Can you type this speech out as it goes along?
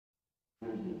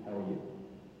How are you?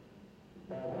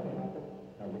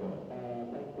 How's it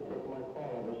going? Thanks for taking my call.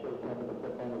 I wish I was having to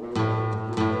click on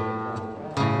the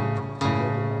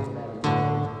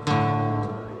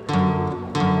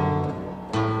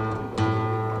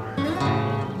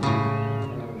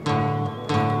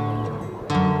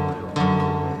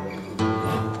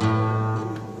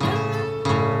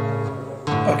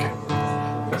Okay.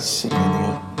 City on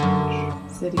the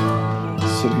edge. City on the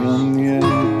City on the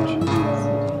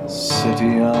edge.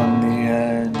 City on the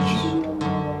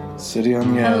edge. City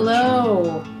on the edge.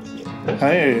 Hello.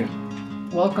 Hey.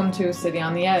 Welcome to City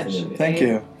on the Edge. Thank a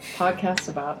you. Podcast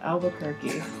about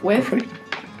Albuquerque with Great.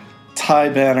 Ty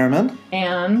Bannerman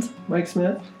and Mike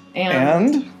Smith.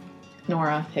 and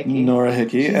Nora Hickey. Nora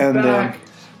Hickey. She's and back.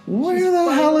 where She's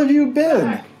the hell have you been?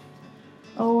 back.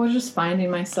 Oh, I was just finding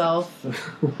myself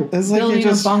It's like building you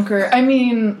just a bunker. I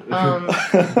mean,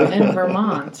 in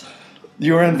Vermont.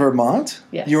 You were in Vermont?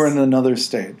 Yes. You were in another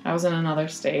state. I was in another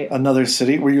state. Another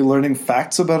city? Were you learning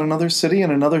facts about another city in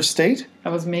another state? I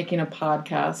was making a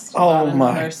podcast Oh about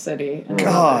my another city in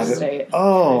God. another state.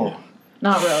 Oh.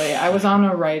 Not really. I was on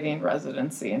a writing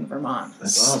residency in Vermont.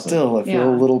 That's awesome. Still, I feel Yeah.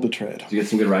 a little betrayed. Did you get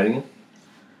some good writing in?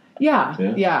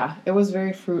 Yeah. It was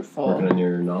very fruitful. Working on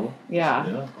your novel? Yeah,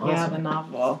 Yeah, awesome. the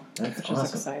novel, That's which awesome.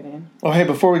 is exciting. Oh, hey,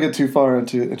 before we get too far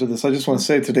into this, I just want to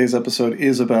say today's episode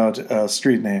is about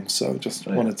street names, so just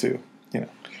Oh, yeah. wanted to,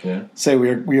 Yeah? say we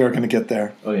are going to get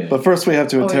there. Oh, yeah. But first we have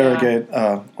to Oh, interrogate,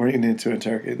 or you need to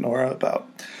interrogate Nora about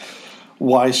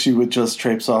why she would just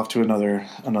traipse off to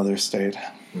another state.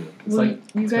 It's Well, like,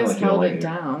 you it's kinda guys like you don't held like it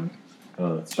down.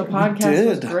 Oh, that's The true. podcast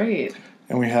was did. great.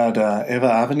 And we had Ava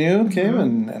Avenue came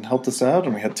Mm-hmm. and helped us out,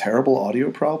 and we had terrible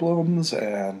audio problems.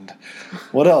 And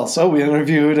what else? Oh, we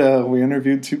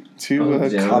interviewed two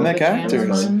Pajama comic Men. actors.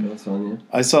 Pajama Men. That's fun,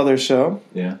 I saw their show,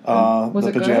 yeah. Was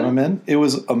the it Pajama good? Men. It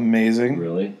was amazing.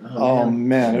 Really? Oh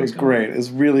man, it was Okay. great. It was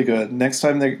really good. Next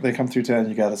time they come through town,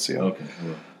 you got to see them. Okay.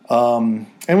 Well,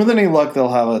 And with any luck, they'll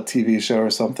have a TV show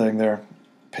or something. They're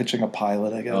pitching a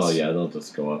pilot, I guess. oh, yeah, they'll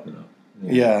just go up and up.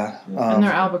 Yeah. And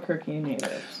they're Albuquerque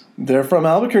natives. They're from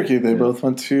Albuquerque. They Yeah. both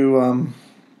went to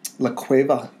La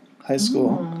Cueva High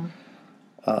School.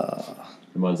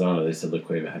 In Monzano, they said La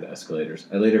Cueva had escalators.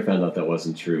 I later found out that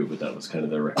wasn't true, but that was kind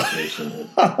of their reputation.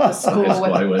 The school High school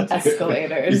I went with to.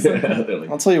 escalators. Yeah, they're like,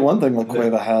 I'll tell you one thing La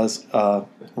Cueva has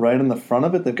right in the front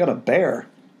of it. They've got a bear,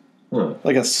 huh.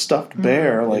 like a stuffed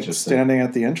bear, like Interesting. standing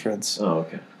at the entrance. Oh,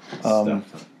 okay.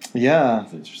 Stuff. Yeah,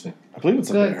 That's interesting. I believe it's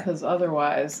a Good, bear. because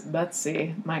otherwise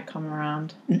Betsy might come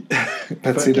around.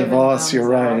 Betsy Give it DeVos, you're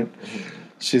thumbs right.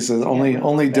 She says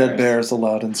only dead bears. bears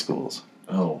allowed in schools.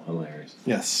 Oh, hilarious.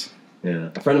 Yes, Yeah.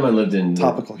 A friend of mine lived in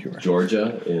topical humor.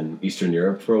 Georgia in Eastern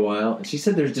Europe for a while, and she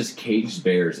said there's just caged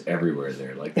bears everywhere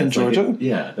there. Like In that's like Georgia?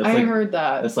 yeah, that's I like heard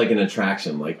that. that's like an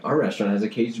attraction. Like our restaurant has a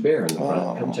caged bear in the front.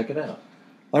 Oh. Come check it out.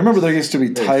 I remember there used to be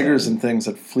Very tigers sad. and things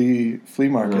at flea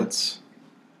markets.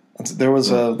 And so there was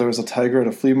a tiger at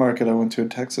a flea market I went to in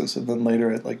Texas, and then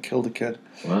later it like killed a kid.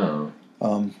 Wow.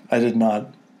 I did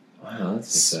not. Wow,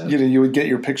 that's so sad. You would get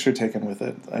your picture taken with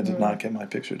it. I did not get my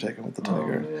picture taken with the Oh,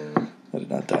 tiger. man. I did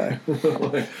not die.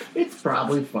 It's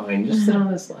probably fine. Just sit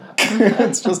on his lap.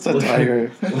 It's just a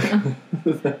tiger.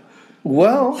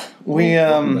 Well, we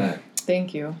Welcome back.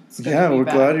 Thank you. It's good yeah, to be we're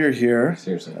back. glad you're here.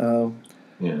 Seriously.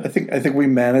 I think we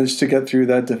managed to get through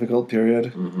that difficult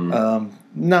period. Mhm.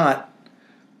 Not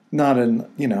in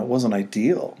it wasn't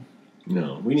ideal.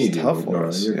 No, we need It's you. tough for Nora.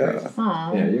 us, You're yeah. great.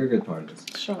 Aw, Yeah, you're a good part of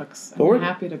this. shucks. But I'm we're-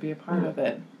 happy to be a part of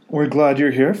it. We're glad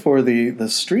you're here for the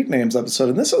street names episode,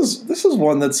 and this is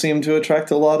one that seemed to attract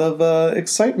a lot of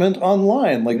excitement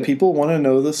online. Like Yeah. people want to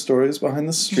know the stories behind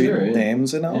the street Sure, yeah.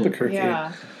 names in Albuquerque,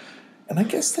 Yeah. and I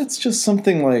guess that's just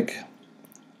something like,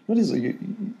 what is it?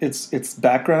 It's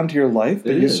background to your life,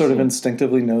 but It you is, sort of yeah.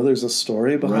 instinctively know there's a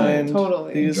story behind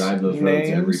Totally. these You drive those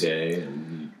names. roads every day, and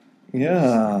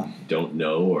Yeah, you don't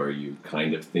know, or you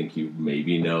kind of think you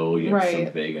maybe know. You have some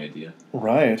Right. vague idea,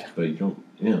 right. but you don't.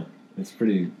 Yeah, it's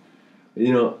pretty.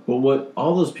 But what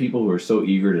all those people who are so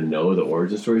eager to know the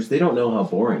origin stories, they don't know how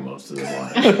boring most of them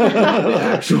are.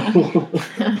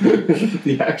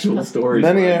 the actual stories.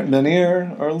 Many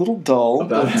are a little dull.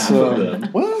 About but, half of them.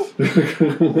 Well,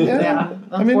 Yeah.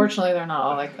 I mean- Unfortunately, they're not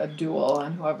all like a duel,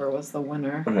 and whoever was the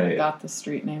winner Right. got the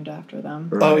street named after them.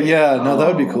 Oh, yeah, no, that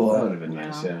would be Oh, cool. That would have been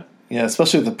nice. Yeah. Yeah. yeah,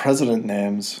 especially with the president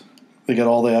names. They get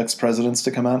all the ex-presidents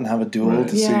to come out and have a duel Right.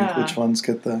 to Yeah. see which ones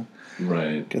get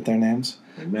Right. their names.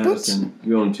 And Madison,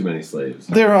 you own too many slaves.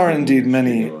 There are indeed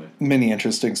many Anyway.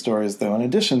 interesting stories, though, in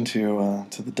addition to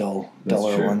the duller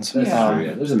That's true. ones. That's Yeah. true.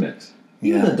 Yeah, there's a mix.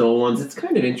 Even the dull ones, it's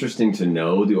kind of interesting to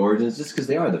know the origins just because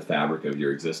they are the fabric of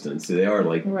your existence. They are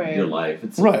like your life.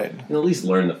 It's right. At least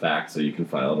learn the facts so you can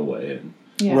file it away and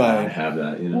have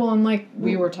that. Well, and like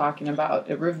we were talking about,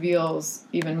 it reveals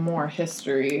even more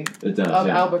history of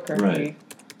Albuquerque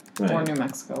or New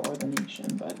Mexico or the nation.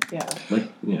 But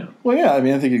Well, yeah. I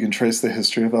mean, I think you can trace the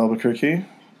history of Albuquerque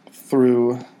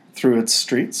through its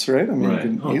streets, right? I mean, you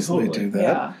can easily do that.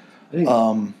 Yeah. I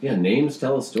think, names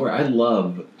tell a story. I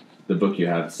love the book you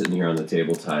have sitting here on the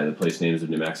table, Ty, The Place Names of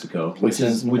New Mexico, which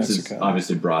is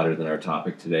obviously broader than our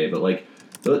topic today, but like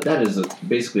that is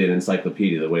basically an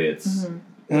encyclopedia the way it's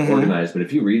organized. But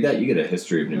if you read that, you get a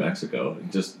history of New Mexico.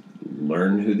 Just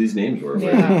learn who these names were.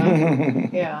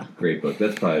 Yeah. Great book.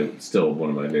 That's probably still one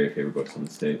of my very favorite books in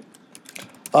the state.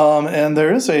 And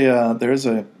there is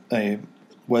a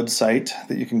website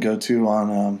that you can go to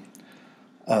on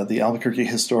the Albuquerque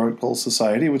Historical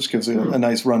Society, which gives a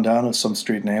nice rundown of some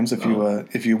street names. If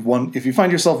you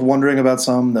find yourself wondering about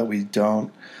some that we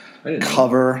don't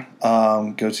cover,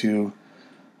 go to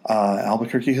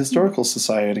Albuquerque Historical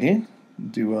Society.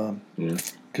 Do a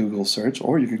Google search,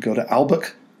 or you could go to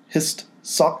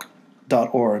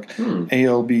albuquhistsoc.org.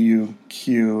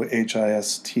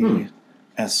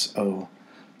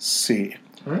 ALBUQHISTSOC.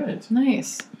 All right.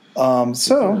 Nice. I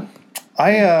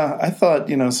thought,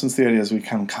 since the idea is we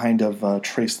can kind of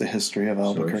trace the history of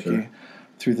Albuquerque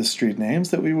through the street names,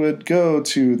 that we would go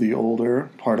to the older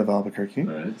part of Albuquerque. All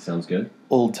right, sounds good.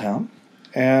 Old Town.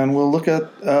 And we'll look at,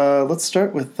 let's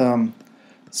start with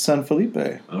San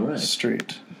Felipe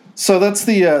Street. So that's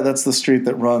the street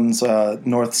that runs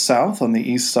north-south on the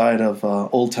east side of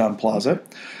Old Town Plaza.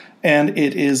 And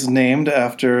it is named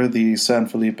after the San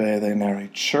Felipe de Neri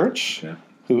Church,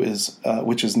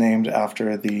 which is named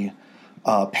after the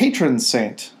patron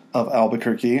saint of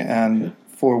Albuquerque, and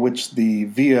for which the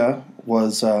via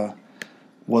was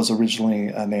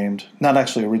originally named. Not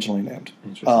actually originally named.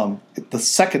 The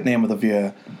second name of the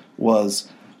via was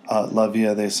La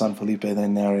Via de San Felipe de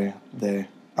Neri de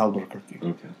Albuquerque.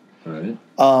 Okay, all right.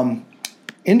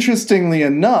 Interestingly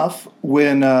enough,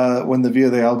 when the Via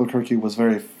de Albuquerque was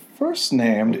very first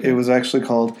named, it was actually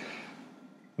called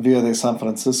Via de San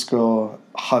Francisco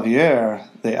Javier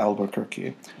de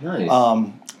Albuquerque. Nice.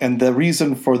 And the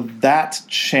reason for that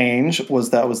change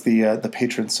was the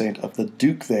patron saint of the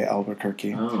Duque de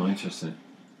Albuquerque. Oh, interesting.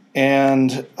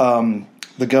 And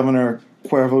the governor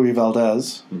Cuervo y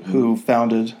Valdez, who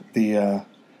founded the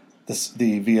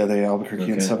Via de Albuquerque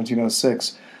in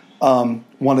 1706,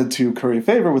 wanted to curry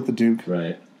favor with the Duke.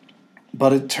 Right.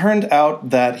 But it turned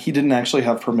out that he didn't actually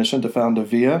have permission to found a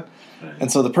via. Right. And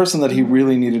so the person that he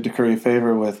really needed to curry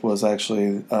favor with was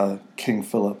actually King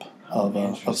Philip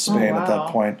of Spain at that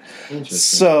point.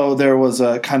 So there was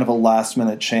a kind of a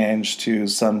last-minute change to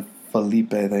San Felipe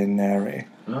de Neri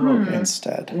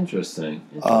instead. Interesting.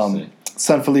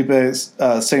 San Felipe,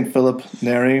 St. Philip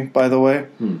Neri, by the way,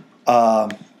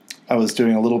 I was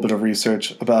doing a little bit of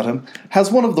research about him,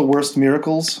 has one of the worst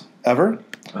miracles ever,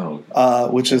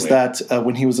 which is that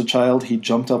when he was a child, he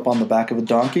jumped up on the back of a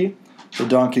donkey. The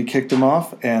donkey kicked him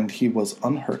off, and he was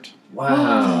unhurt.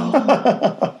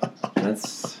 Wow.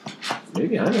 That's...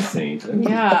 Maybe I'm a saint.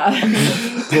 Yeah.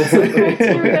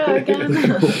 Here we go again.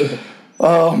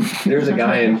 There's a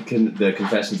guy in the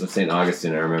Confessions of St.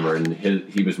 Augustine, I remember, and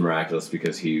he was miraculous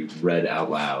because he read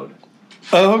out loud.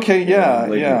 Oh, okay, yeah.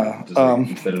 Or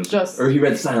he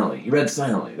read silently.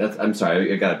 I'm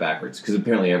sorry, I got it backwards, because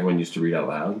apparently everyone used to read out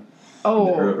loud.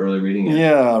 Oh. Early reading.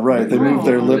 Yeah, right. They moved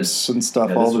their lips and stuff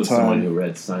all the time. Someone who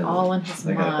read silently. All in his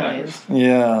mind.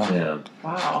 Yeah.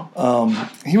 Wow.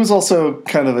 He was also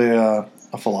kind of a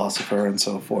philosopher and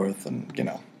so forth, and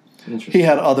he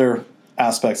had other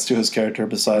aspects to his character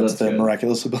besides the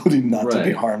miraculous ability not to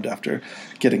be harmed after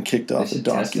getting kicked off a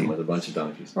donkey. Test him with a bunch of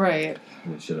donkeys. Right.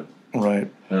 They should have. Right.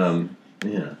 Yeah.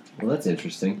 Well, that's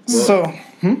interesting. Well,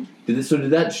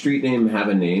 did that street name have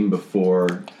a name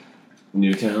before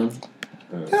Newtown?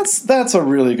 That's a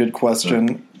really good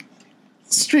question.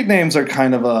 Street names are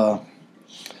kind of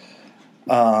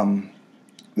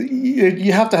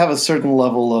you have to have a certain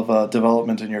level of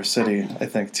development in your city, I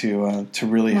think, to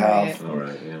really have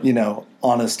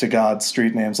honest to God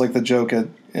street names. Like the joke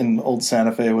in Old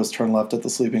Santa Fe was "Turn left at the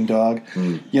Sleeping Dog."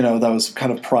 That was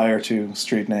kind of prior to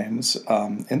street names.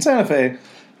 In Santa Fe,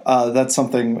 that's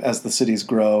something as the cities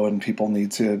grow and people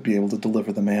need to be able to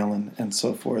deliver the mail and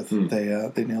so forth.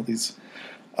 They nail these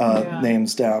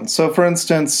names down. So, for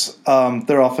instance,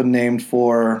 they're often named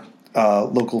for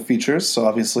local features. So,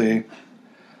 obviously,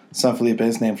 San Felipe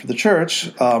is named for the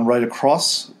church right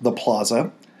across the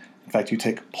plaza. In fact, you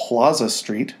take Plaza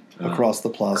Street across the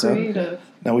plaza. Creative.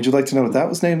 Now, would you like to know what that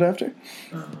was named after?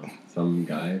 some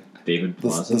guy, David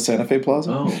Plaza. The Santa Fe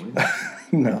Plaza? Oh.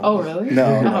 No. Oh, really?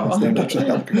 No, it's named after the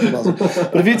Albuquerque Plaza.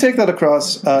 But if you take that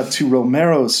across to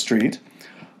Romero Street,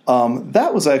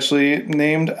 that was actually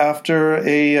named after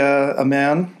a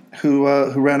man who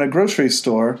ran a grocery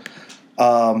store.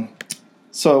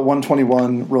 So at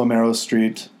 121 Romero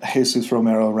Street, Jesus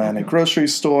Romero ran a grocery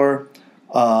store.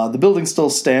 The building still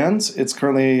stands. It's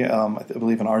currently, I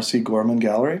believe, an R.C. Gorman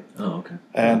gallery. Oh, okay.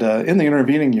 And in the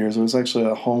intervening years, it was actually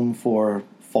a home for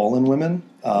fallen women,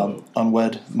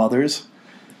 unwed mothers.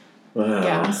 Wow.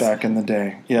 Yes. Back in the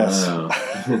day. Yes. Wow.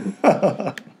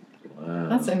 Wow.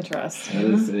 That's interesting.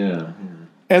 That is, yeah.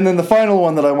 And then the final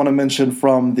one that I want to mention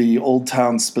from the Old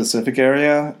Town specific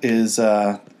area is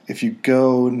if you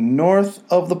go north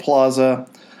of the plaza,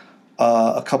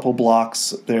 a couple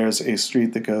blocks, there's a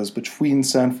street that goes between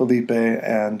San Felipe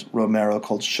and Romero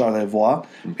called Charlevoix.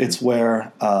 Okay. It's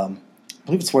where, I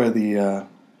believe it's where the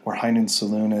where Heinen's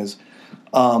Saloon is.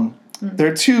 There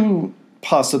are two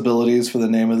possibilities for the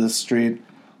name of this street.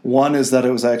 One is that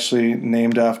it was actually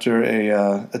named after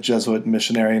a Jesuit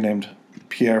missionary named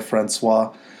Pierre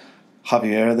Francois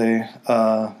Javier de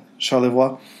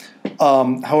Charlevoix.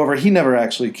 However, he never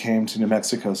actually came to New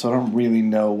Mexico, so I don't really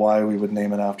know why we would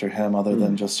name it after him other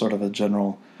than just sort of a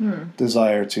general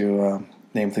desire to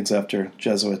name things after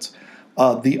Jesuits.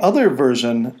 The other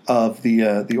version of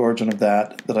the origin of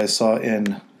that I saw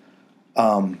in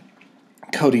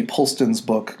Cody Polston's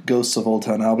book, Ghosts of Old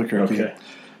Town Albuquerque,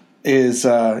 is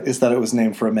that it was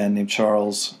named for a man named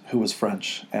Charles who was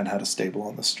French and had a stable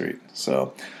on the street.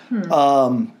 So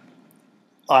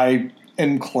I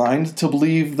inclined to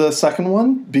believe the second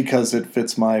one because it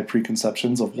fits my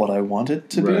preconceptions of what I want it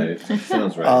to be. Right.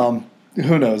 Sounds right.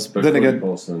 Who knows? But then again,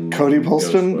 Cody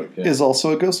Polston is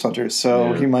also a ghost hunter,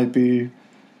 so he might be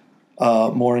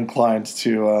more inclined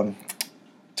to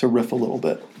riff a little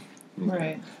bit.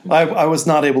 Right. I was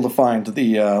not able to find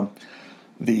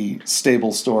the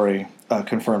stable story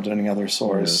confirmed in any other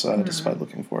source, despite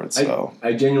looking for it. So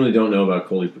I genuinely don't know about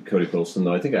Cody Polston,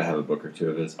 though. I think I have a book or two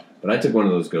of his. But I took one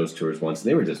of those ghost tours once, and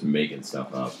they were just making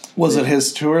stuff up. Was it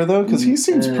his tour, though? Because he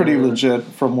seems pretty legit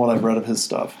from what I've read of his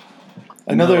stuff.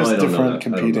 I know there's different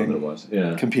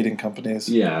competing companies.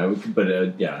 Yeah, but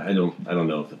I don't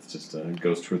know if it's just a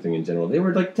ghost tour thing in general. They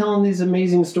were like telling these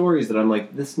amazing stories that I'm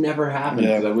like, this never happened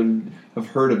because I wouldn't have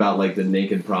heard about like the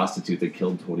naked prostitute that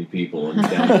killed 20 people in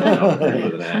downtown Albuquerque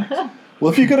with an axe.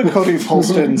 Well, if you go to Cody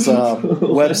Polston's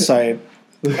website,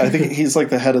 I think he's like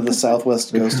the head of the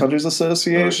Southwest Ghost Hunters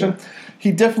Association. Okay.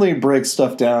 He definitely breaks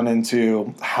stuff down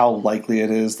into how likely it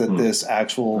is that this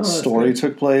actual story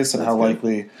took place and how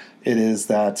likely it is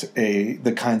that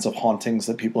the kinds of hauntings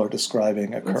that people are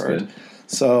describing occurred.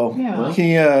 So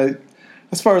he,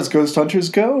 as far as ghost hunters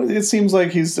go, it seems like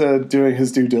he's doing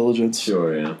his due diligence.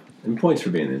 Sure, yeah. And points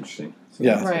for being interesting. So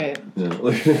right.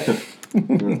 Yeah.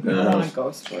 On a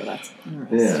ghost tour, that's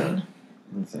interesting. Yeah,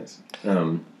 that's nice.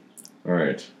 All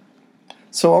right.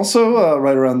 So also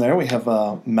right around there we have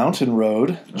Mountain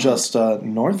Road, just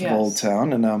north of Old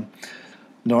Town, and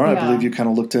Nora, I believe you kind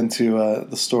of looked into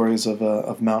the stories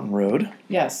of Mountain Road.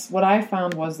 Yes, what I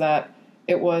found was that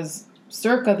it was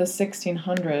circa the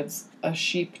 1600s a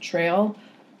sheep trail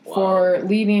for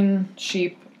leading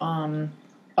sheep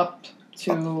up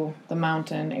to the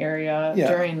mountain area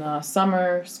during the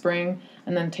summer, spring,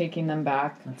 and then taking them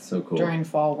back during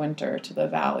fall, winter to the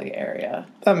valley area.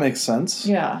 That makes sense.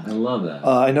 Yeah. I love that.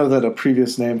 I know that a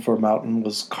previous name for a mountain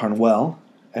was Carnuel,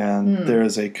 and there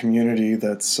is a community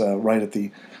that's right at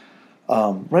the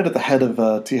head of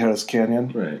Tijeras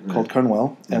Canyon called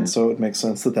Carnuel, and so it makes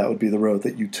sense that would be the road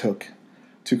that you took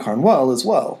to Carnuel as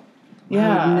well.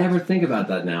 Yeah. I would never think about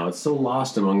that now. It's so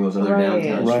lost among those other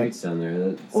downtown streets down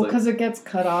there. Well, because it gets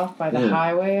cut off by the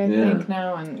highway, I think,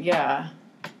 now, and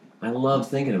I love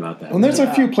thinking about that. And there's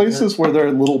a few places where there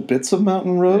are little bits of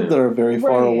mountain road that are very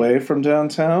far away from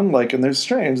downtown, and they're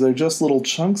strange. They're just little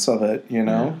chunks of it,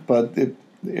 but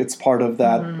it's part of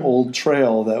that old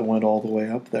trail that went all the way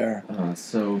up there. Oh, it's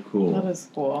so cool. That is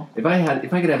cool. If I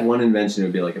could have one invention, it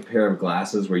would be like a pair of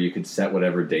glasses where you could set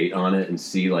whatever date on it and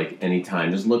see any time.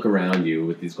 Just look around you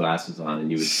with these glasses on, and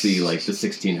you would see the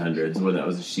 1600s when that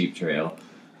was a sheep trail.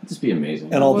 It'd just be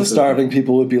amazing. And all the starving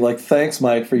people would be like, "Thanks,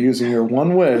 Mike, for using your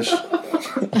one wish." Sorry,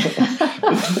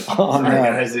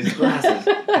 guys, these glasses.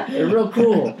 They're real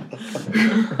cool.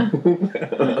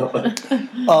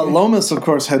 Lomas, of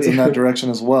course, heads in that direction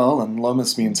as well, and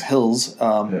Lomas means hills,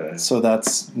 so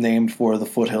that's named for the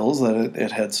foothills that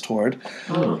it heads toward.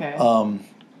 Oh, okay.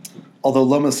 Although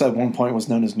Lomas at one point was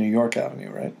known as New York Avenue,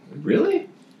 right? Really?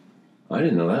 I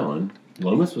didn't know that one.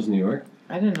 Lomas was New York?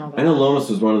 I didn't know that. I know Lomas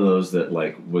was one of those that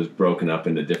like was broken up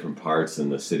into different parts,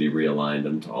 and the city realigned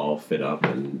them to all fit up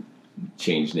and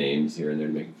change names here and there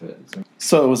to make it fit.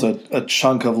 So it was a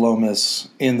chunk of Lomas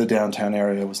in the downtown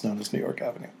area was known as New York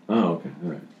Avenue. Oh, okay.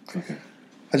 All right. Okay.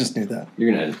 I just knew that.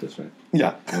 You're going to edit this, right?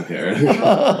 Yeah. Okay.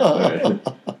 All right.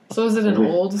 So is it an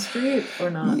old street or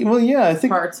not? Well, yeah, I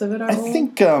think parts of it are old?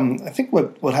 I think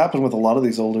what happened with a lot of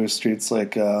these older streets,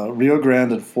 like Rio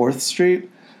Grande and 4th Street,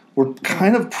 were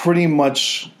kind of pretty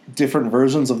much different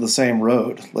versions of the same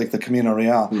road, like the Camino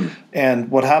Real.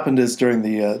 And what happened is during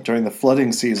the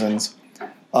flooding seasons,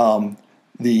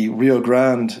 the Rio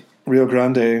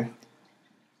Grande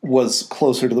was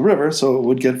closer to the river, so it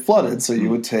would get flooded. So you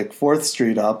would take 4th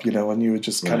Street up, and you would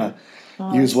just kind of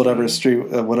use whatever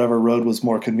street, whatever road was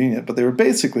more convenient. But they were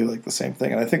basically like the same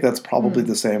thing, and I think that's probably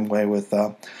the same way with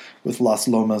Las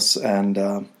Lomas and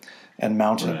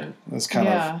Mountain. Right. It's kind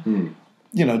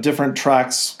of different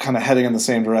tracks, kind of heading in the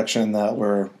same direction that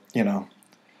were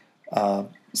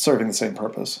serving the same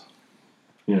purpose.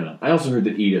 Yeah, I also heard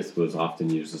that Edith was often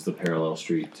used as the parallel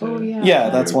street to. Oh, yeah. Yeah,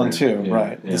 that's one too, yeah,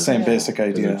 right? yeah. The same basic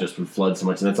idea. It just would flood so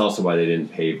much, and that's also why they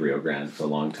didn't pave Rio Grande for a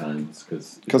long time,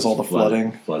 because all the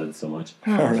flooded so much.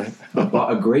 All right.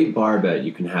 A great bar bet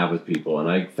you can have with people, and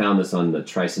I found this on the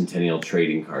Tricentennial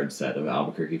trading card set of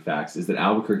Albuquerque facts, is that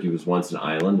Albuquerque was once an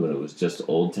island when it was just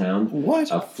Old Town. What?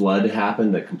 A flood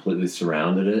happened that completely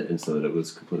surrounded it, and so that it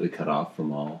was completely cut off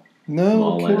from all.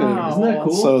 No kidding. Wow. Isn't that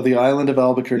cool? So the island of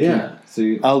Albuquerque. Yeah. So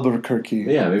Albuquerque.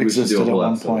 Yeah, maybe we should do a whole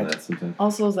episode on that sometime.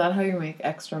 Also, is that how you make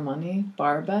extra money?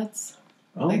 Bar bets?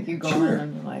 Oh, like you go sure. in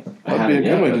and you're like, That'd be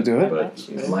a good way to do it. But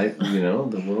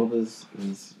the world is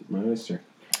my oyster.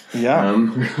 Yeah. I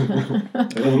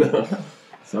don't know.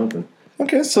 Something.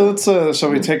 Okay, so let's. Shall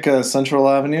we take Central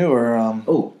Avenue or?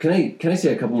 Oh, can I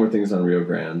say a couple more things on Rio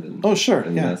Grande? Sure.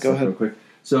 And Yeah, go ahead. Real quick.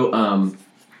 So,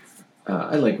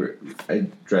 I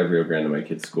drive Rio Grande to my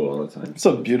kids' school all the time. It's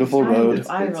a beautiful road.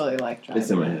 I really like driving.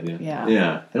 It's in my head, yeah.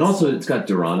 Yeah, and also it's got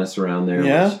Duranis around there.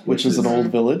 Yeah, which is an old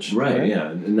village. Right,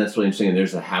 yeah, and that's really interesting. And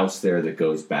there's a house there that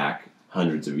goes back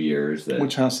hundreds of years.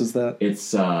 Which house is that?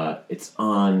 It's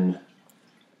on.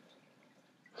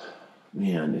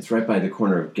 Man, it's right by the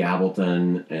corner of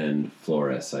Gabaldon and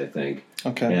Flores, I think.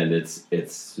 Okay. And it's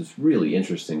this really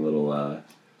interesting little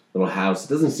house. It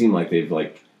doesn't seem like they've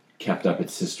kept up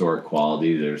its historic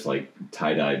quality. There's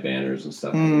tie-dye banners and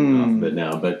stuff off it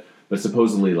now, but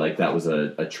supposedly that was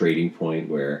a trading point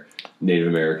where Native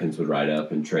Americans would ride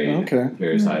up and trade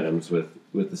various items with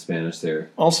the Spanish there.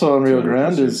 Also in Rio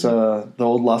Grande is the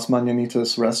old Las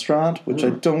Mañanitas restaurant, which I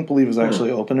don't believe is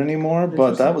actually open anymore,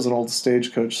 but that was an old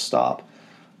stagecoach stop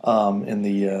in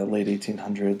the late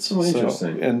 1800s. Oh,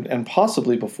 interesting. So, and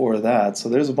possibly before that. So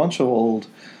there's a bunch of old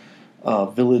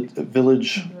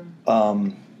village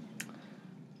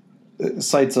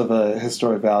sites of a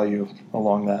historic value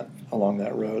along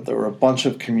that road. There were a bunch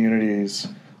of communities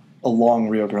along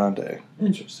Rio Grande.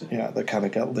 Interesting. Yeah, that kind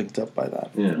of got linked up by that.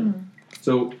 Yeah.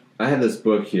 So I have this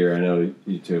book here. I know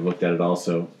you two have looked at it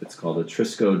also. It's called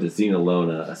Atrisco de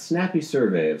Zinalona, a snappy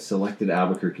survey of selected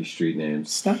Albuquerque street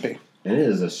names. Snappy. And it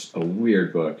is a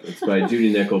weird book. It's by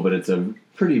Judy Nickel, but it's a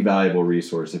pretty valuable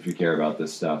resource if you care about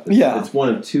this stuff. It's one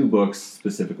of two books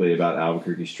specifically about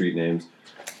Albuquerque street names.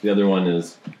 The other one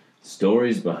is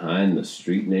Stories Behind the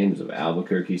Street Names of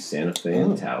Albuquerque, Santa Fe,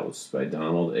 and Taos by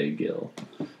Donald A. Gill,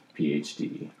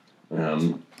 Ph.D.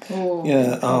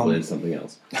 Probably in something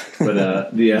else.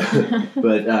 But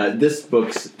this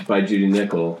book's by Judy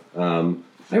Nickel. I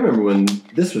remember when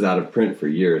this was out of print for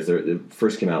years. It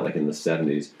first came out in the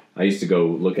 70s. I used to go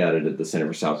look at it at the Center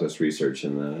for Southwest Research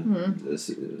in the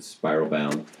Spiral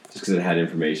Bound, just because it had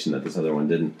information that this other one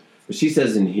didn't. But she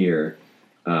says in here,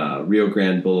 Rio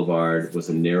Grande Boulevard was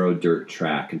a narrow dirt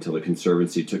track until the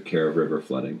Conservancy took care of river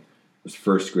flooding. It was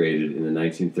first graded in the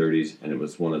 1930s, and it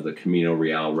was one of the Camino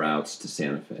Real routes to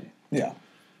Santa Fe. Yeah.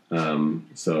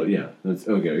 So yeah, that's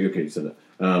okay. You said that.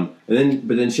 But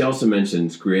then she also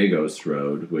mentions Griegos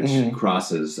Road, which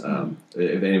crosses.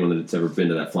 If anyone that's ever been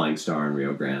to that Flying Star in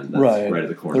Rio Grande, that's right at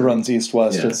the corner. It runs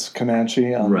east-west. Yeah. It's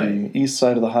Comanche on the east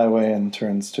side of the highway and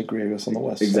turns to Griegos on the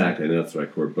west. Exactly, side. And that's where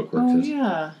Bookworks is. Oh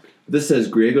yeah. This says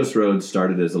Griegos Road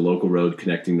started as a local road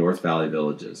connecting North Valley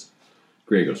villages.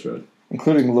 Griegos Road,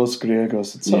 including Los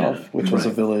Griegos itself, which was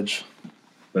a village.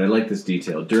 But I like this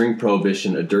detail. During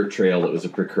Prohibition, a dirt trail that was a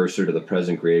precursor to the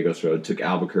present Griegos Road took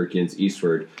Albuquerqueans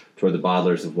eastward toward the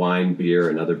bottlers of wine, beer,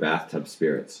 and other bathtub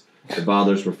spirits. The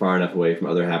bottlers were far enough away from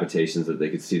other habitations that they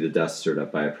could see the dust stirred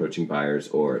up by approaching buyers,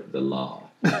 or the law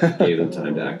gave them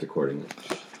time to act accordingly.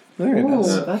 Very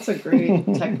nice. That's a great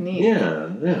technique.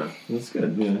 Yeah, that's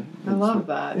good. Yeah, I love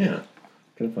that. Yeah,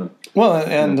 kind of fun. Well,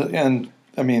 and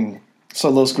So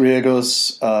Los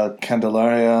Griegos,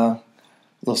 Candelaria,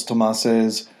 Los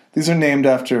Tomases, these are named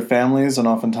after families and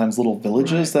oftentimes little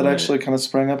villages that actually kind of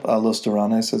sprang up. Los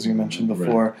Duranes, as you mentioned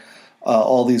before.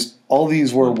 All these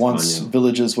were once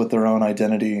villages with their own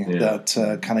identity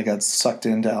that kind of got sucked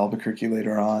into Albuquerque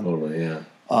later on. Totally, yeah.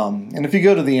 And if you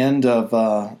go to the end of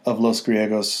Los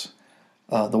Griegos,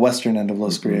 the western end of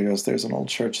Los Griegos, there's an old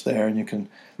church there, and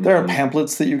there are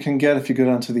pamphlets that you can get. If you go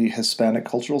down to the Hispanic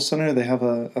Cultural Center, they have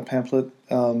a pamphlet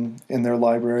in their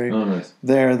library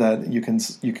there that you can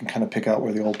kind of pick out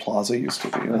where the old plaza used to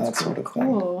be and that sort of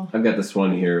thing. I've got this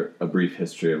one here, A Brief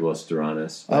History of Los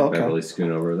Duranes by Beverly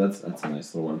Schoonover. That's a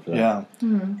nice little one for that. Yeah.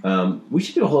 Mm-hmm. We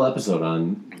should do a whole episode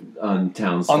on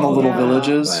towns. On the little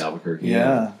villages. By Albuquerque.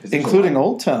 Yeah. Including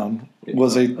Old Town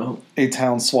was a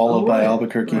town swallowed by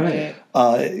Albuquerque. Right.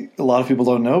 A lot of people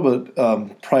don't know,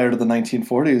 but prior to the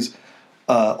 1940s,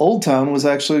 Old Town was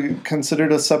actually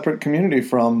considered a separate community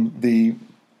from the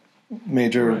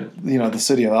major, the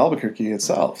city of Albuquerque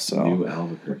itself. So New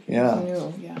Albuquerque. Yeah.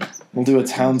 We'll do a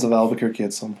Towns of Albuquerque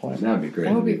at some point. That would be great.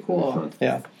 That would be cool.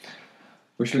 Yeah.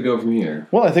 Where should we go from here?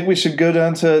 Well, I think we should go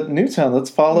down to Newtown. Let's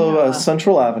follow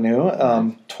Central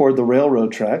Avenue toward the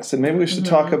railroad tracks, and maybe we should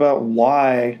talk about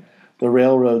why the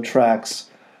railroad tracks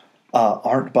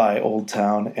aren't by Old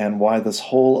Town and why this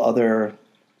whole other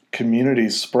community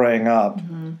sprang up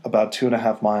about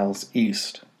 2.5 miles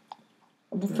east.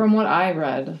 From what I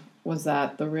read was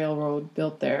that the railroad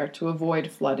built there to avoid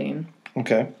flooding.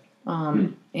 Okay.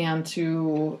 And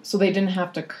so they didn't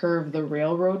have to curve the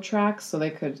railroad tracks, so they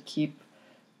could keep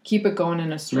it going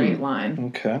in a straight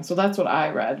line. Okay. So that's what I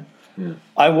read. Yeah.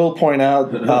 I will point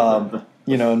out,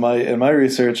 in my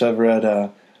research, I've read,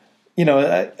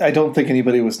 I don't think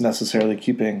anybody was necessarily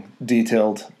keeping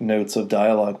detailed notes of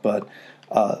dialogue, but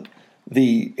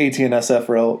the AT&SF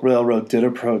Railroad did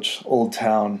approach Old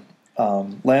Town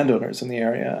landowners in the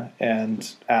area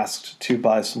and asked to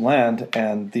buy some land,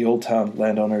 and the Old Town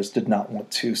landowners did not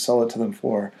want to sell it to them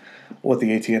for what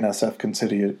the AT&SF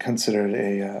considered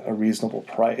a reasonable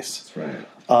price. That's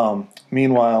right.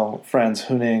 Meanwhile, Franz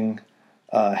Huning,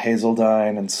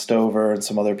 Hazeldine, and Stover, and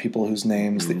some other people whose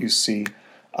names that you see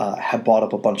had bought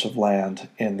up a bunch of land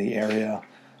in the area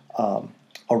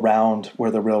around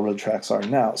where the railroad tracks are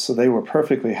now. So they were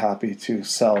perfectly happy to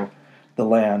sell the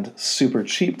land super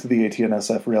cheap to the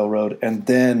AT&SF Railroad and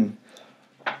then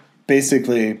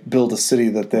basically build a city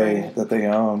that they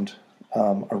owned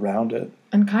around it.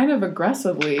 And kind of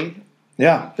aggressively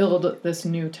build this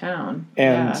new town.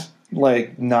 And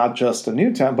not just a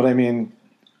new town, but I mean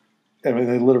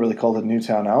they literally called it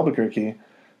Newtown, Albuquerque.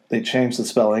 They changed the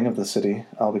spelling of the city,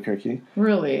 Albuquerque.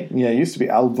 Really? Yeah, it used to be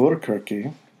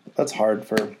Albuquerque. That's hard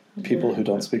for people who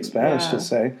don't speak Spanish to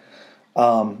say.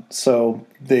 So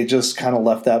they just kind of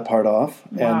left that part off,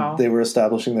 and they were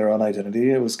establishing their own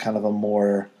identity. It was kind of a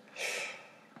more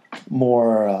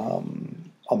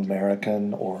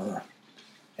American or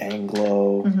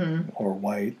Anglo or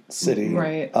white city.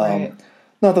 Right.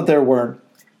 Not that there weren't,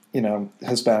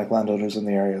 Hispanic landowners in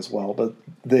the area as well, but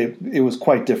it was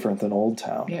quite different than Old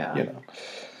Town. Yeah.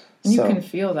 And you can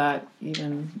feel that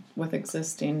even with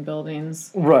existing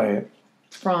buildings. Right.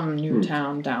 From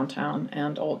Newtown, Downtown,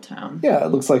 and Old Town. Yeah, it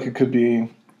looks like it could be,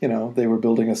 they were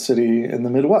building a city in the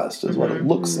Midwest is what it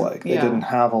looks like. They didn't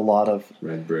have a lot of...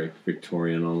 Red brick,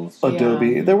 Victorian almost. Adobe.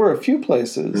 Yeah. There were a few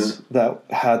places that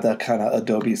had that kind of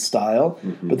Adobe style,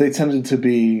 but they tended to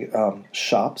be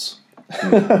shops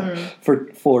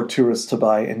for tourists to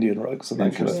buy Indian rugs and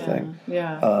that kind of thing.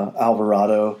 Yeah.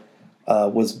 Alvarado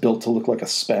was built to look like a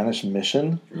Spanish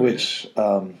mission, which...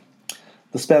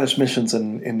 the Spanish missions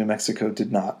in New Mexico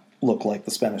did not look like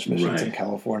the Spanish missions in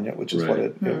California, which is what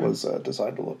it was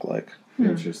designed to look like.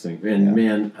 Interesting. And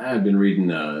man, I've been reading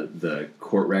the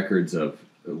court records of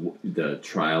the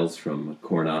trials from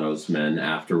Coronado's men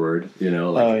afterward,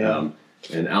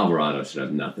 and Alvarado should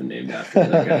have nothing named after him.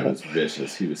 That guy was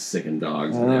vicious. He was sicking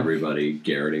dogs and everybody,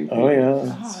 garroting people.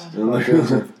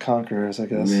 Conquerors, I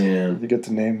guess. Man. You get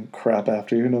to name crap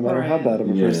after you, no matter how bad of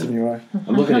a person you are.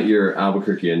 I'm looking at your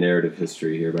Albuquerque, A Narrative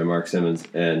History here by Mark Simmons,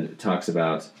 and it talks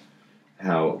about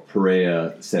how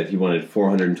Perea said he wanted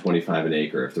 $425 an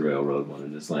acre if the railroad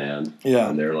wanted his land. Yeah.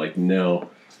 And they're like, no.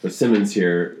 But Simmons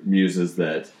here muses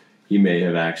that he may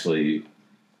have actually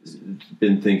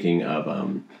been thinking of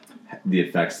the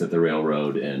effects that the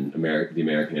railroad and the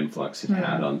American influx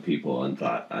had on people, and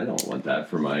thought, I don't want that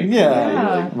for my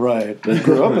community. Right. He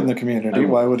grew up in the community.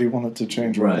 Why would he want it to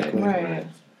change radically? Right.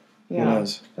 Yeah.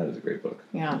 That is a great book.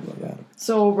 Yeah.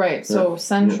 So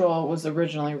Central was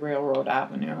originally Railroad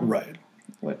Avenue. Right.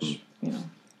 Which,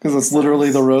 because it's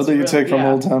literally the road that you take from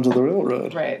Old Town to the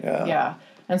railroad. Right. Yeah.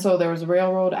 And so there was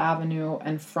Railroad Avenue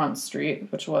and Front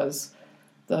Street, which was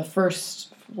the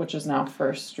first, which is now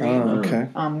First Street. Oh, okay.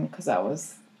 Because that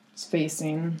was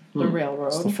facing the railroad.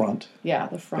 It's the front. Yeah,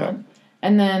 the front. Yep.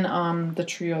 And then the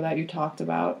trio that you talked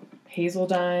about,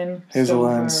 Hazeldine,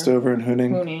 Stover, and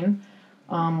Hooning.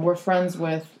 Were friends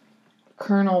with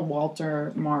Colonel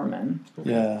Walter Marmon.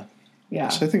 Yeah. Yeah.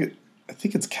 Actually, I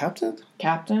think it's Captain?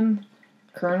 Captain?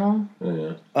 Colonel? Oh,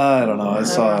 yeah. I don't know. I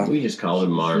saw... We just called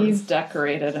him Marmon. He's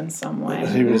decorated in some way.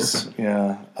 He was,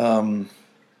 yeah.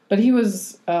 But he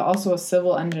was also a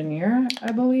civil engineer,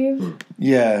 I believe.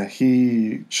 Yeah,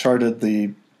 he charted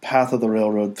the path of the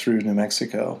railroad through New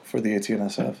Mexico for the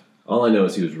AT&SF. All I know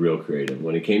is he was real creative.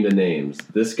 When it came to names,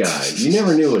 this guy, you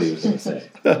never knew what he was going to say.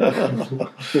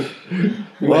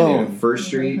 You might name it First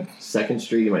Street, Second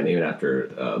Street. You might name it after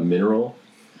a mineral.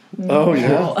 Oh,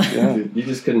 yeah. You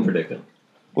just couldn't predict him.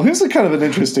 Well, he was kind of an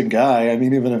interesting guy. I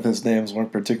mean, even if his names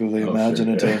weren't particularly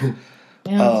imaginative. Sure,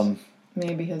 yeah.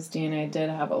 Maybe his DNA did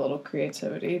have a little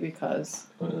creativity because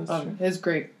of his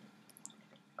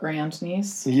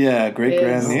great-grandniece. Yeah,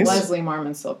 great-grandniece. Leslie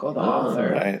Marmon Silko, the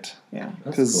author. Right. Yeah.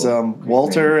 Because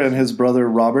Walter and his brother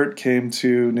Robert came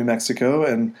to New Mexico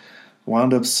and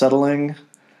wound up settling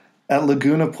at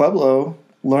Laguna Pueblo,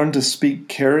 learned to speak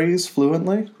Carries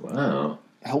fluently. Wow.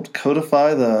 Helped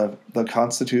codify the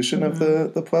constitution of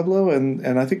the Pueblo,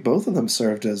 and I think both of them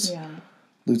served as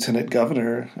lieutenant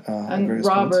governor. And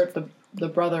Robert, the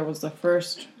brother, was the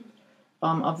first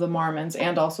of the Marmons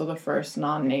and also the first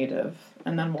non-native.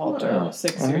 And then Walter,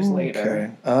 6 years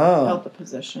later, held the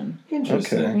position.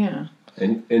 Interesting. Okay. Yeah.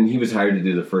 And he was hired to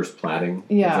do the first platting?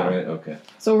 Yeah. Is that right? Okay.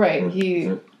 So,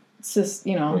 he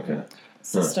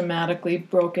systematically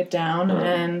broke it down,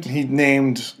 and he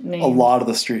named a lot of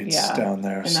the streets down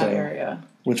there. In that area.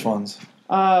 Which ones?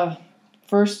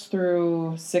 1st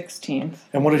through 16th.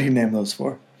 And what did he name those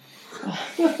for?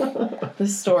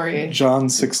 This story. John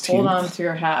 16. Hold on to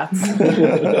your hats.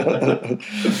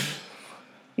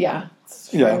 It's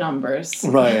for numbers.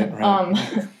 Right.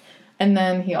 And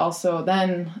then he also,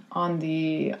 on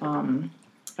the, I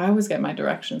always get my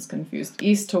directions confused,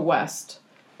 east to west,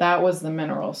 that was the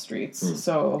mineral streets.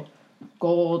 So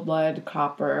gold, lead,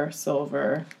 copper,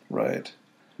 silver. Right.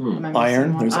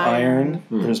 Iron. There's iron.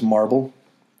 There's marble.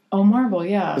 Oh, marble,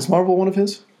 yeah. Is marble one of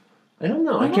his? I don't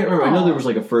know. I can't remember. I know there was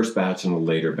like a first batch and a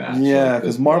later batch. Yeah,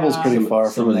 because marble's pretty far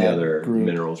from some of the that other group.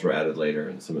 minerals were added later,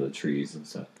 and some of the trees and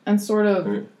stuff. And sort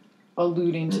of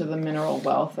alluding to the mineral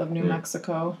wealth of New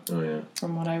Mexico. Oh, yeah.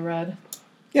 From what I read.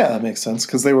 Yeah, that makes sense,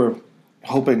 because they were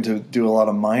hoping to do a lot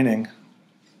of mining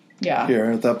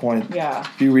here at that point. Yeah.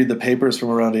 If you read the papers from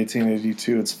around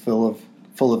 1882, it's full of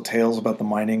tales about the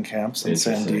mining camps in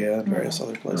Sandia and various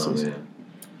other places. Oh, yeah.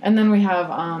 And then we have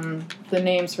the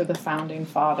names for the founding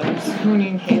fathers: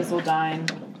 Hooning,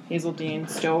 Hazeldine,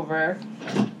 Stover.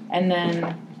 And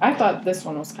then I thought this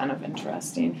one was kind of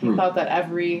interesting. He thought that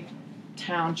every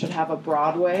town should have a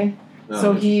Broadway.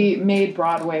 So he made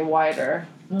Broadway wider.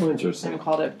 Oh, interesting. And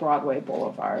called it Broadway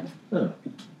Boulevard. Oh.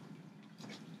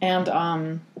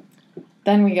 And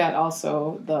then we got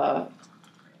also the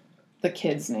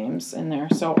kids' names in there.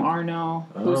 So Arno,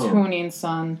 who's Hooning's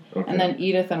son, and then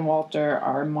Edith and Walter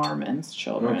are Marmon's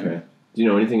children. Okay. Do you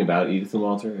know anything about Edith and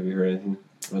Walter? Have you heard anything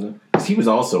about them? Because he was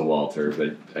also Walter,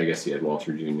 but I guess he had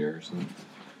Walter Jr. or something.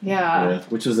 Yeah.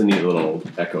 Which was a neat little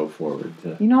echo forward.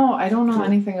 I don't know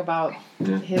anything about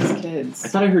his kids. I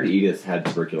thought I heard Edith had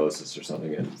tuberculosis or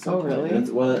something. Oh, really? I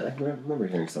remember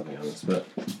hearing something on this, but...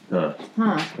 I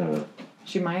don't know.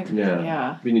 She might.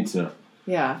 Yeah. We need to know.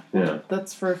 Yeah.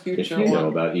 That's for a future If you know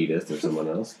about Edith or someone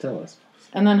else, tell us.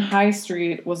 And then High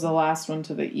Street was the last one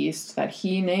to the east that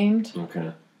he named.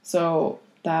 Okay. So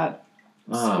that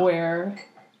square,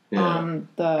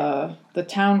 the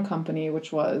town company,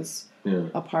 which was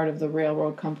a part of the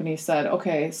railroad company, said,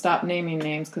 okay, stop naming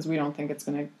names because we don't think it's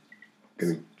going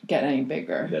to get any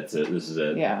bigger. That's it. This is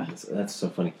it. Yeah. That's so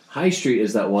funny. High Street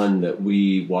is that one that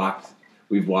we've walked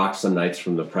some nights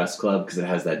from the press club because it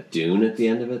has that dune at the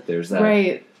end of it. There's that.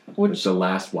 Right. Which the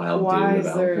last wild dune of Albuquerque. Why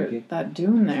is there that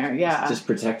dune there? Yeah. It's just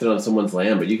protected on someone's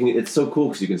land, but it's so cool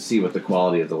because you can see what the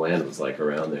quality of the land was like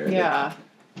around there. Yeah.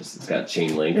 It's got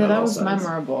chain link on all all sides. Yeah, that was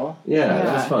memorable. Yeah, it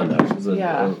was fun. That was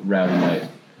a rowdy night.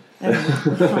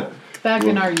 Back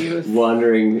in our youth.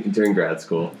 Wandering during grad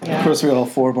school. Yeah. Of course, we all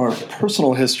form our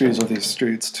personal histories of these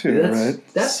streets, too, right?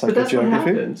 That's what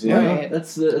happens. Yeah. Right.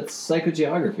 That's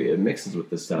psychogeography. It mixes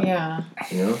with this stuff. Yeah.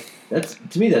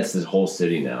 To me, that's this whole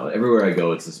city now. Everywhere I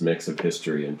go, it's this mix of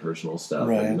history and personal stuff.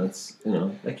 Right. And that's,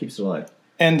 that keeps it alive.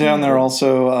 And down there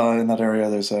also, in that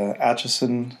area, there's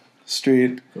Atchison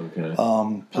Street,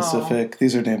 Pacific.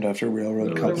 These are named after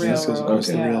railroad companies because, of course,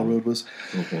 the railroad was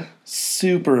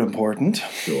super important.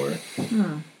 Sure.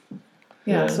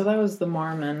 Yeah, so that was the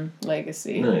Mormon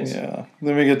legacy. Nice. Yeah.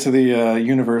 Then we get to the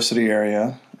university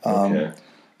area,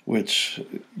 which,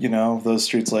 those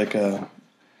streets like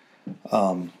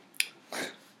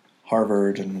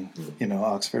Harvard and,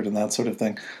 Oxford and that sort of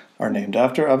thing are named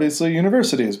after, obviously,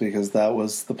 universities because that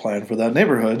was the plan for that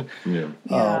neighborhood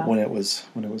when it was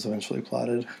eventually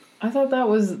platted. I thought that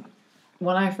was,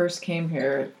 when I first came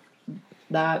here,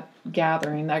 that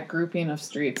gathering, that grouping of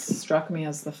streets struck me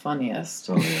as the funniest.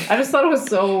 Oh, yeah. I just thought it was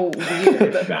so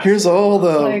weird. Here's all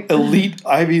the elite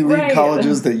Ivy League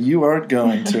colleges that you aren't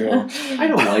going to. I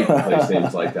don't like place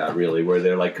names like that, really, where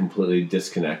they're like completely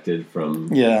disconnected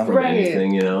from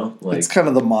anything, Like, it's kind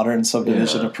of the modern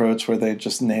subdivision approach where they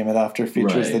just name it after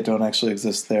features that don't actually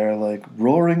exist there, like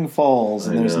Roaring Falls,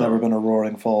 and there's never been a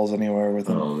Roaring Falls anywhere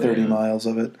within 30 miles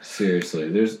of it. Seriously,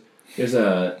 there's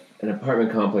an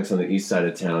apartment complex on the east side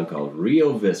of town called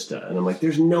Rio Vista. And I'm like,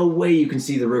 there's no way you can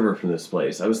see the river from this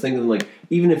place. I was thinking, like,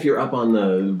 even if you're up on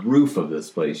the roof of this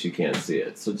place, you can't see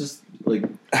it. So just, like,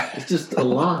 it's just a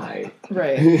lie.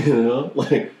 Right.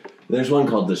 Like, there's one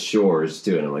called The Shores,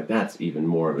 too. And I'm like, that's even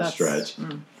more of a stretch.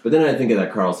 But then I think of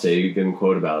that Carl Sagan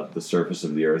quote about the surface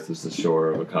of the earth is the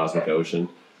shore of a cosmic ocean.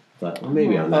 But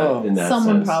maybe on that, in that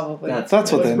someone sense. probably that's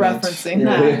what was they referencing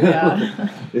meant.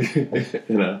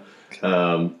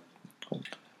 that,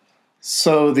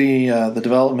 So the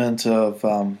development of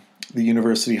the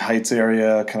University Heights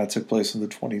area kind of took place in the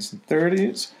 20s and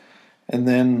 30s. And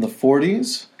then the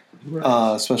 40s,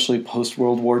 especially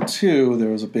post-World War II, there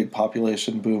was a big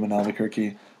population boom in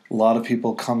Albuquerque. A lot of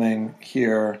people coming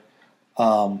here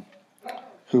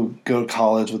who go to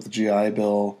college with the GI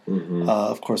Bill.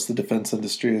 Of course, the defense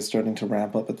industry is starting to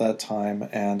ramp up at that time,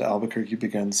 and Albuquerque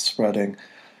begins spreading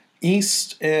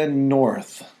east and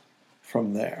north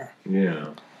from there. Yeah.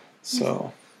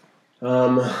 So,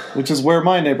 which is where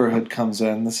my neighborhood comes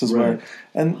in. This is where,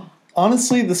 and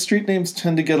honestly, the street names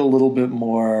tend to get a little bit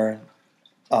more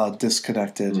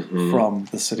disconnected from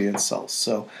the city itself.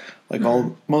 So, like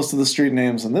most of the street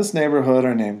names in this neighborhood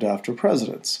are named after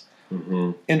presidents.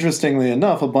 Interestingly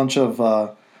enough, a bunch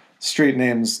of street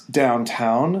names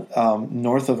downtown,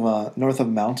 north of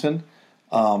Mountain,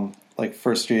 like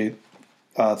First Street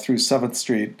through 7th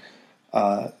Street.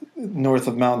 North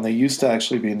of Mountain, they used to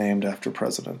actually be named after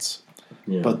presidents,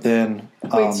 but then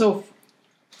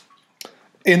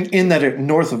in that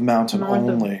north of Mountain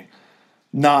only,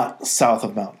 not south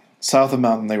of Mountain. South of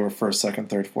Mountain, they were 1st, 2nd,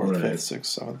 3rd, 4th, 5th,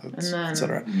 6th, 7th,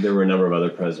 etc. There were a number of other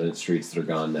president streets that are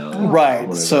gone now.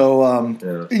 Right. So,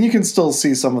 and you can still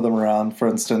see some of them around. For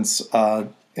instance,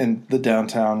 in the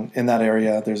downtown, in that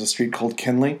area, there's a street called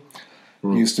Kinley.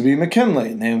 Used to be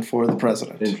McKinley, named for the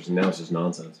president. Interesting. Now it's just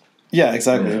nonsense. Yeah,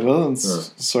 exactly. Yeah. Well,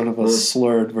 it's sort of a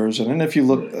slurred version. And if you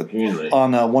look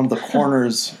on one of the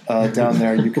corners down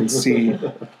there, you can see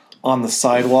on the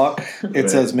sidewalk it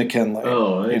says McKinley.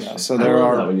 Oh, so there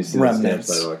are when you see remnants.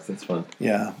 Sidewalks. That's fun.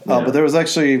 Yeah. But there was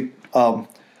actually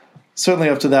certainly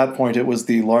up to that point, it was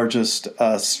the largest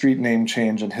street name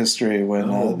change in history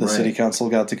when the city council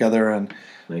got together and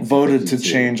voted to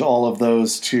change all of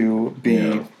those to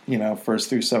be 1st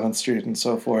through 7th Street and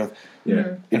so forth.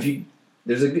 Yeah. If you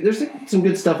There's some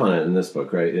good stuff on it in this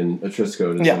book, right? In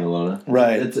Atrisco and Sinaloa.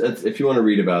 Right. It's if you want to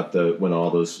read about when all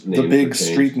those names the big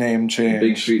street name change. The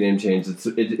big street name change.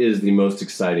 It is the most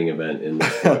exciting event in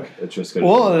this book. Atrisco.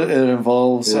 Well, it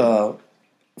involves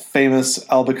famous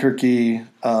Albuquerque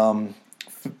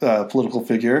political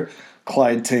figure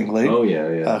Clyde Tingley. Oh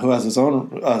yeah. Who has his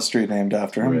own street named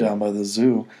after him down by the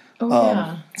zoo.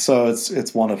 So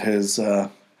it's one of his.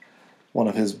 One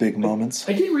of his big moments.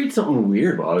 I did read something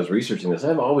weird while I was researching this.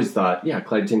 I've always thought,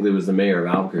 Clyde Tingley was the mayor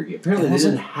of Albuquerque. Apparently they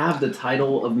didn't have the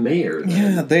title of mayor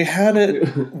then. Yeah, they had it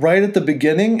right at the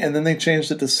beginning, and then they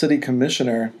changed it to city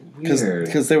commissioner.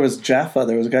 Because there was Jaffa.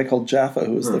 There was a guy called Jaffa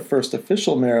who was the first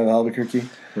official mayor of Albuquerque.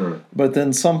 But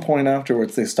then some point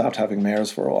afterwards, they stopped having mayors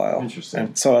for a while. Interesting.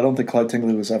 And so I don't think Clyde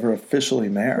Tingley was ever officially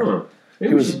mayor.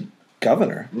 He was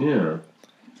governor. Yeah.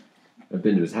 I've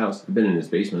been to his house. I've been in his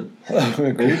basement.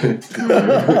 Creepy.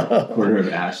 Corner of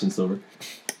ash and silver.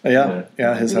 Yeah,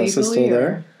 his house is still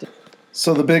there.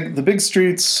 So the big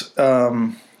streets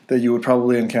that you would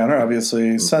probably encounter,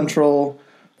 obviously Central,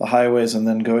 the highways, and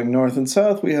then going north and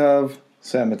south, we have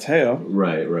San Mateo.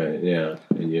 Right, yeah.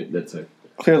 And that's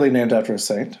clearly named after a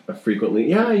saint. Frequently.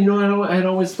 Yeah, I had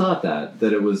always thought that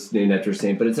it was named after a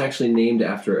saint, but it's actually named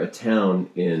after a town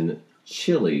in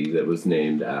Chile that was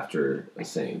named after a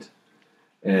saint.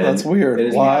 And that's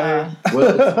weird. Why?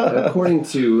 Well, according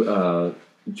to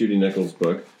Judy Nichols'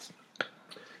 book,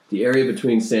 The area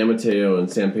between San Mateo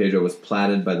and San Pedro was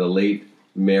platted by the late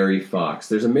Mary Fox.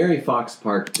 There's a Mary Fox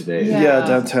Park today. Yeah,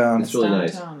 downtown. It's really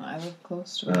downtown. nice. I live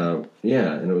close to it.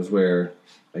 Yeah, and it was where,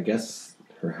 I guess,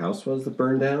 her house was that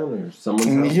burned down, or someone's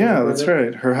house. Yeah, that's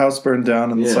right. Her house burned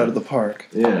down on the side of the park.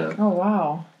 Yeah. Oh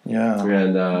wow. Yeah.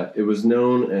 And it was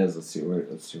known as let's see what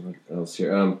else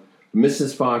here.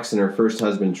 Mrs. Fox and her first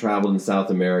husband traveled in South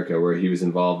America, where he was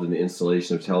involved in the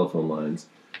installation of telephone lines.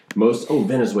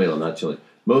 Venezuela, not Chile.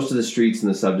 Most of the streets in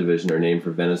the subdivision are named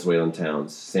for Venezuelan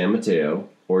towns: San Mateo,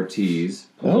 Ortiz,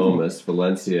 Palomas,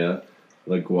 Valencia,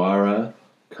 La Guara,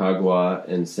 Cagua,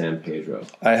 and San Pedro.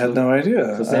 I had no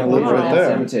idea. So San Pedro and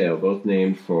San Mateo, both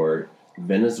named for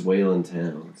Venezuelan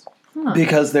towns. Huh.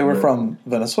 Because they were from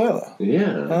Venezuela. Yeah.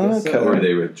 Okay. So. Or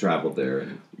they would traveled there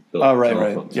and built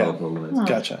telephone lines. Huh.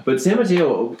 Gotcha. But San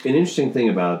Mateo, an interesting thing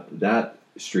about that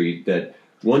street that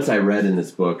once I read in this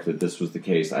book that this was the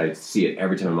case, I see it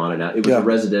every time I'm on it now. It was a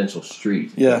residential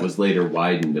street that was later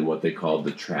widened in what they called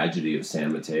the tragedy of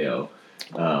San Mateo.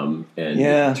 And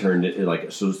turned it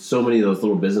like so many of those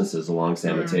little businesses along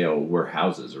San Mateo were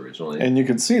houses originally, and you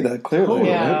could see that clearly.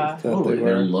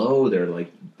 They're low. They're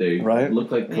like they look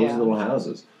like cozy little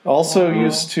houses. Also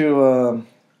used to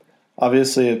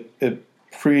obviously it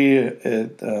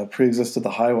pre-existed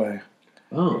the highway.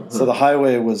 So the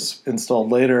highway was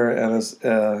installed later, and as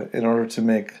in order to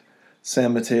make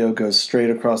San Mateo go straight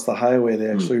across the highway, they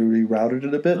actually rerouted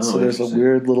it a bit. So there's a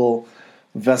weird little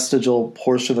vestigial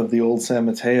portion of the old San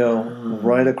Mateo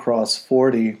right across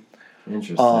 40.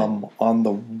 Interesting. On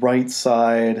the right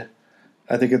side,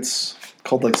 I think it's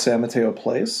called like San Mateo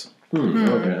Place.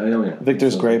 Okay.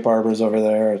 Victor's Grape Arbor's over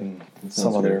there, and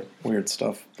some other weird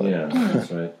stuff. But. Yeah,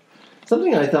 that's right.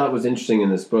 Something I thought was interesting in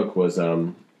this book was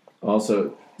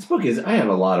also this book is. I have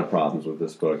a lot of problems with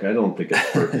this book. I don't think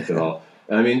it's perfect at all.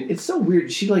 I mean, it's so weird.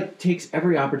 She takes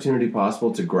every opportunity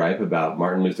possible to gripe about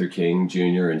Martin Luther King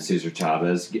Jr. and Cesar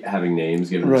Chavez having names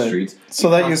given to the streets. So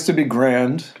that used to be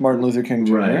Grand, Martin Luther King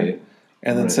Jr. Right.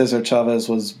 And then Cesar Chavez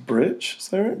was Bridge. Is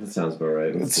that right? That sounds about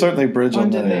right. It's certainly Bridge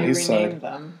on the east side.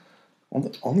 Them?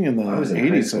 Only in the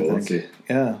 80s, I think.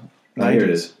 Yeah. Here it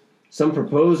is. Some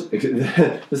proposed.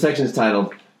 The section is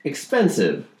titled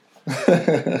 "Expensive."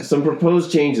 Some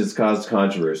proposed changes caused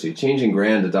controversy. Changing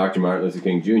Grand to Dr. Martin Luther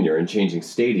King Jr. and changing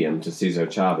Stadium to Cesar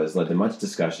Chavez led to much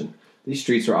discussion. These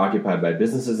streets were occupied by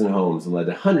businesses and homes and led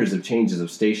to hundreds of changes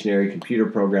of stationery, computer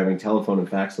programming, telephone and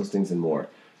fax listings, and more.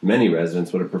 Many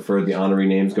residents would have preferred the honorary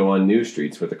names go on new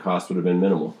streets where the cost would have been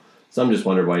minimal. Some just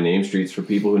wondered why name streets for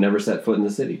people who never set foot in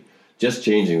the city. Just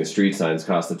changing the street signs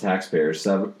cost the taxpayers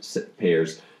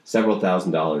several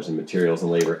 $1,000s in materials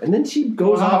and labor. And then she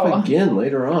goes off again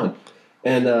later on.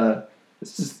 And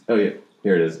it's just, here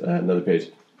it is, another page.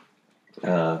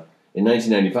 In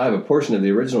 1995, a portion of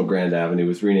the original Grand Avenue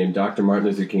was renamed Dr. Martin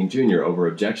Luther King Jr. over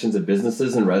objections of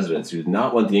businesses and residents who did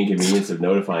not want the inconvenience of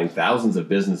notifying thousands of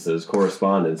businesses,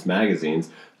 correspondents, magazines,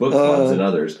 book clubs, and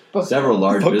others. Several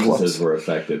large businesses were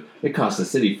affected. It cost the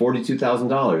city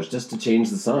 $42,000 just to change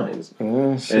the signs.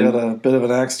 She had a bit of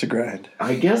an axe to grind.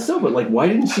 I guess so, but why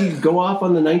didn't she go off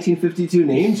on the 1952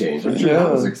 name change? I'm sure that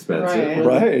was expensive.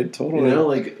 Right,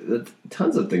 totally.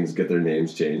 Tons of things get their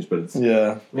names changed, but it's...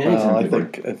 Yeah, I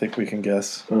think we can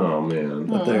guess. Oh, man.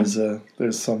 But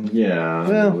there's some... Yeah.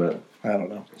 Well, I don't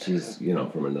know. She's,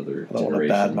 from another generation. I don't want to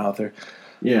badmouth her.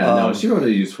 Yeah, she wrote a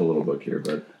useful little book here,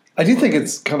 but... I do think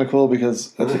it's kind of cool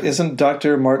because isn't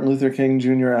Dr. Martin Luther King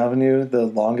Jr. Avenue the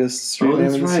longest street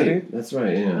name in the city? That's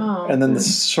right, yeah. Oh. And then the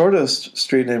shortest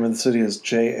street name in the city is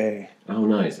J.A. Oh,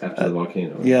 nice. After the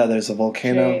volcano. Right? Yeah, there's a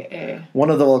volcano. J.A. One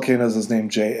of the volcanoes is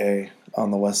named J.A.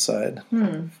 on the west side.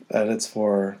 And it's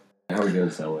for... How are we doing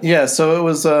so much? Yeah, so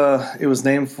it was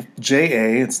named for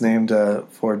J.A. It's named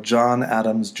for John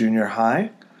Adams Junior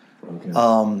High.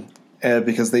 Okay.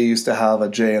 Because they used to have a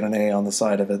J and an A on the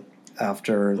side of it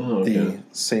after the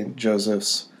St.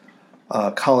 Joseph's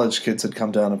college kids had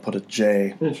come down and put a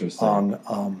J on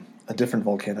a different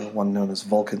volcano, one known as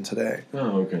Vulcan today.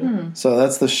 Oh, okay. So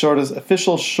that's the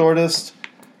official shortest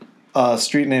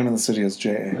street name in the city is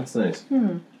J.A. That's nice.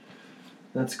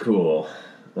 That's cool.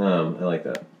 I like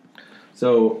that.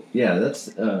 So, yeah,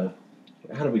 that's...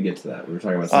 how did we get to that? We were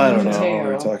talking about San Mateo. I don't know what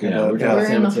we were talking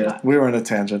about. We were in a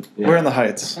tangent. Yeah. We're in the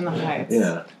Heights. In the Heights.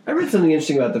 Yeah. I read something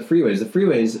interesting about the freeways. The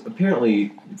freeways,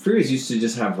 apparently, used to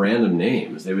just have random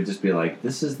names. They would just be like,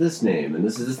 this is this name, and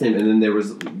this is this name. And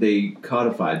then they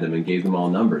codified them and gave them all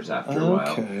numbers after a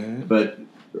while. But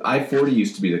I-40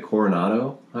 used to be the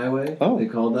Coronado Highway. Oh. They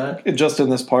called that. Just in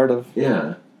this part of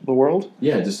the world?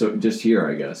 Yeah, just here,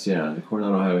 I guess. Yeah, the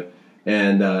Coronado Highway.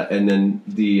 And then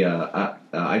the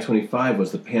I-25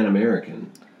 was the Pan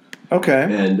American. Okay.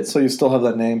 And so you still have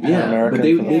that name, Pan American. But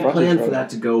they planned for that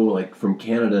to go like from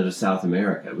Canada to South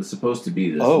America. It was supposed to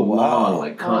be this long,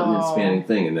 like continent-spanning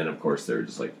thing, and then of course they were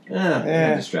just like,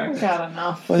 distracted. Got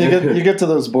enough. Well, you get to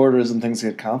those borders and things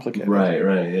get complicated.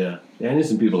 Right, yeah. I knew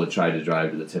some people that tried to drive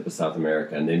to the tip of South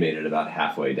America, and they made it about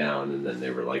halfway down, and then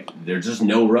they were like, "There's just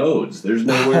no roads. There's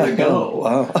nowhere to go."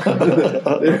 Wow.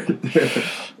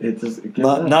 It's just,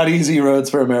 not easy roads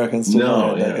for Americans to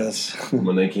find, I guess.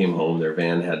 When they came home, their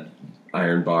van had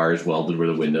iron bars welded where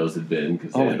the windows had been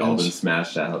because they had all been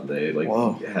smashed out. They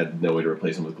had no way to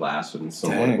replace them with glass, and so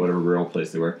whatever rural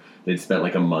place they were, they'd spent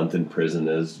like a month in prison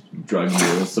as drug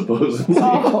mules, supposedly.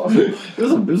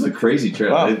 It was a crazy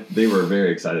trip. Wow. They were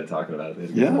very excited talking about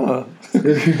it.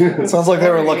 It sounds like they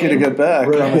were lucky to get back.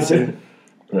 Right.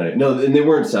 Right. No, and they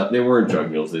weren't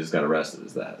drug mules. They just got arrested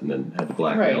as that, and then had to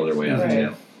blackmail their way out of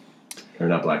jail. Or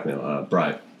not blackmail,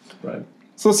 bribe.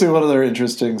 So let's see what other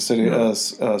interesting street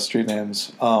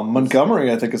names.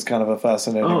 Montgomery, I think, is kind of a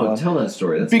fascinating one. Oh, tell that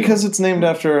story. Because it's named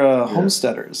after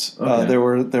homesteaders. Okay.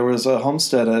 There was a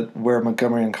homestead at where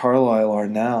Montgomery and Carlisle are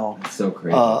now. That's so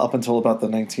crazy. Up until about the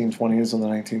 1920s and the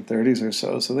 1930s or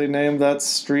so. So they named that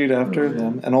street after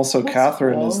them. And also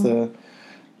Catherine is the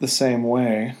same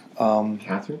way.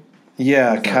 Catherine?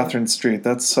 Yeah, Catherine Street.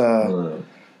 That's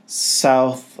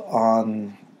south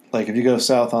on... Like, if you go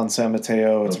south on San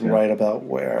Mateo, it's right about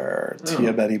where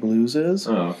Tia Betty Blues is.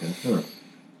 Oh, okay.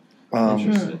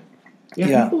 Interesting.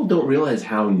 Yeah, people don't realize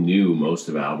how new most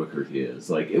of Albuquerque is.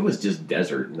 Like, it was just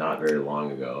desert not very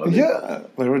long ago.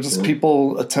 There were just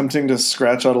people attempting to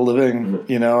scratch out a living,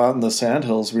 out in the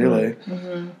sandhills, really.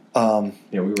 We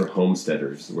were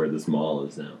homesteaders where this mall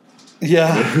is now.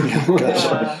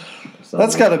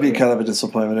 That's got to be kind of a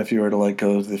disappointment if you were to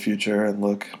go to the future and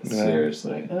look.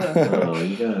 Seriously.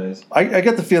 You guys. I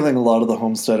get the feeling a lot of the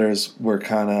homesteaders were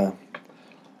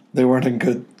they weren't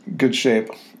in good shape,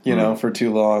 for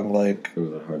too long. Like, it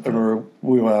was a hard I remember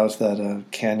we went out to that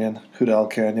canyon, Houdal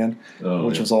Canyon,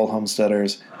 which was all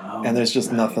homesteaders. And there's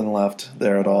just nothing left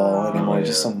there at all anymore.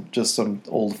 Just some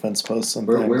old fence posts and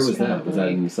things. Where was that? Was that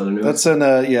in Southern New York? That's in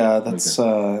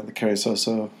the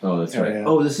Carrizoso. Oh, that's area. right.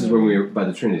 Oh, this is when we were by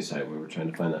the Trinity site. We were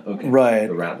trying to find that. Okay. Right.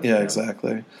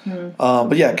 Exactly.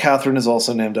 But Catherine is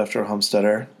also named after a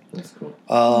homesteader. That's cool.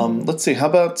 Let's see. How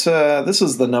about this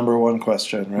is the number one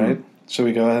question, right? Should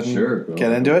we go ahead and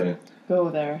get into it? Go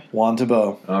there. Juan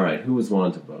Thibaut. All right. Who was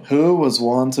Juan Thibaut?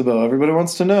 Everybody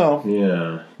wants to know.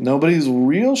 Yeah. Nobody's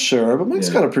real sure, but Mike's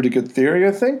got a pretty good theory,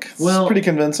 I think. It's pretty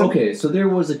convincing. Okay, so there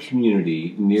was a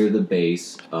community near the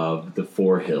base of the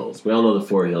Four Hills. We all know the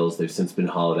Four Hills. They've since been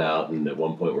hollowed out, and at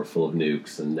one point were full of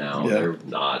nukes, and now they're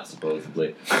not,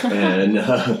 supposedly. And,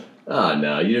 no,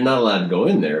 you're not allowed to go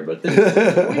in there, but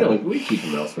we keep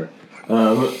them elsewhere.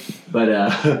 That's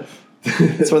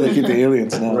where they keep the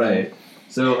aliens now. Right.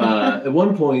 So at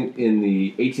one point in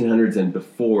the 1800s and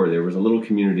before, there was a little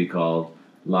community called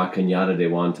La Cañada de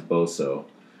Juan Toboso.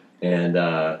 And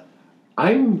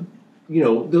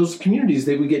those communities,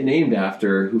 they would get named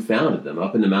after who founded them.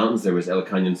 Up in the mountains, there was El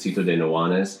Cañoncito de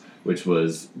Nuanes, which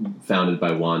was founded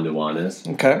by Juan Nuanes.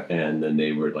 Okay. And then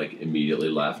they were, immediately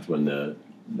left when the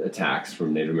attacks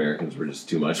from Native Americans were just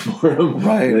too much for them.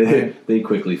 Right. They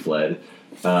quickly fled.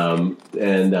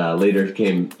 And later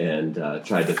came and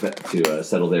tried to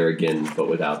settle there again, but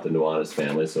without the Nuanes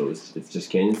family, so it's just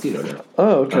Cañoncito now.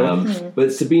 Oh, okay. But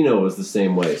Sabino was the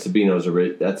same way. Sabino's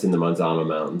that's in the Manzano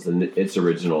Mountains, and its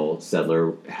original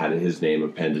settler had his name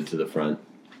appended to the front.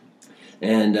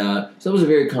 And so that was a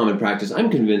very common practice. I'm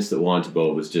convinced that Juan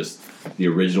Thibaut was just the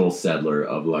original settler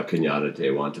of La Cañada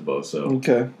de Juan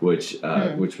Toboso, which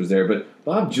was there. But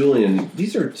Bob Julian,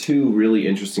 these are two really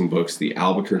interesting books, the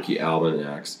Albuquerque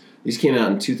Almanacs. These came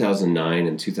out in 2009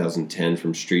 and 2010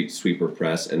 from Street Sweeper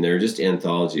Press, and they're just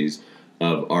anthologies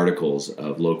of articles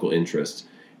of local interest.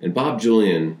 And Bob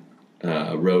Julian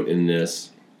wrote in this.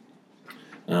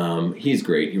 He's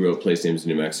great. He wrote Place Names in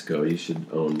New Mexico. You should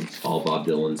own all Bob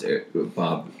Julian's area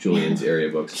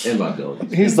books, and Bob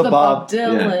Dylan. He's the Bob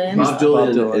Dylan. Yeah. Bob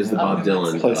Dylan is the Bob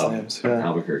Dylan of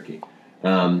Albuquerque.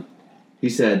 He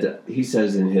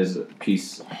says in his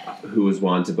piece, "Who was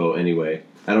Juan Thibaut anyway?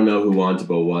 I don't know who Juan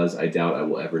Thibaut was. I doubt I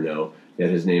will ever know.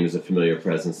 Yet his name is a familiar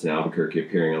presence in Albuquerque,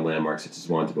 appearing on landmarks such as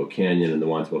Juan Thibaut Canyon and the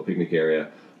Juan Thibaut picnic area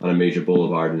on a major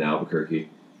boulevard in Albuquerque."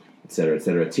 Etc.,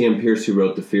 etc. T.M. Pierce, who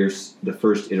wrote the first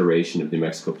iteration of New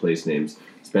Mexico place names,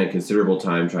 spent considerable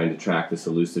time trying to track this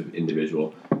elusive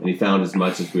individual, and he found as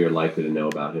much as we are likely to know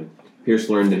about him. Pierce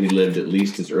learned that he lived at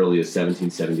least as early as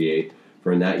 1778,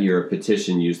 for in that year a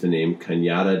petition used the name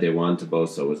Cañada de Juan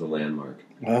Toboso as a landmark.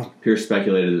 Wow. Pierce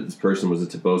speculated that this person was a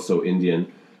Toboso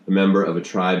Indian, a member of a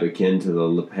tribe akin to the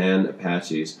Lipan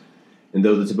Apaches, And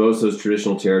though the Toboso's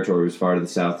traditional territory was far to the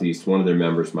southeast, one of their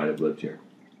members might have lived here.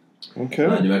 Okay.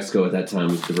 New Mexico at that time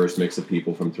was a diverse mix of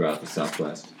people from throughout the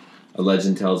Southwest. A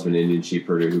legend tells of an Indian sheep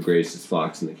herder who grazed his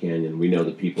flocks in the canyon. We know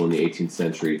that people in the 18th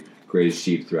century grazed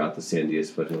sheep throughout the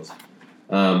Sandias foothills.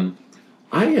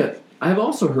 I've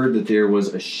also heard that there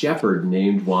was a shepherd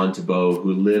named Juan Tabo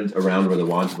who lived around where the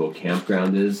Juan Tabo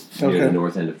campground is, near the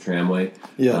north end of Tramway.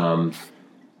 Yeah.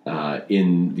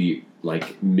 In the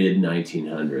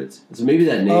mid-1900s. So maybe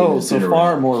that name is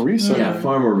far more recent. Yeah,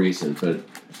 far more recent. But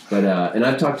and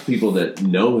I've talked to people that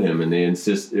know him and they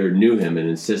knew him and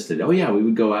insisted, oh yeah, we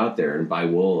would go out there and buy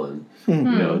wool and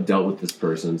dealt with this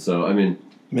person. So I mean,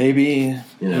 maybe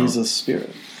he's a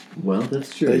spirit. Well,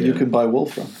 that's true. That you can buy wool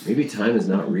from. Maybe time is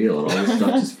not real and all this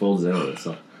stuff just folds in on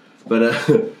itself. But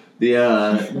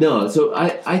no. So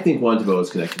I think Juan Tabo is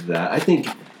connected to that. I think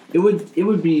it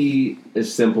would be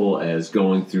as simple as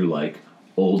going through like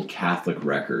old Catholic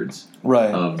records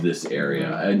of this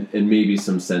area and maybe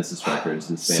some census records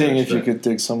in Spanish. Seeing if you could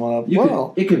dig someone up.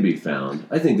 It could be found.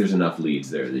 I think there's enough leads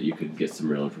there that you could get some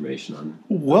real information on.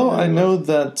 Well, I know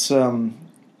that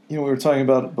we were talking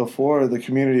about it before. The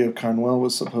community of Carnuel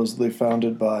was supposedly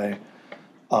founded by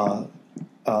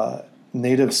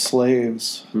native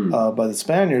slaves by the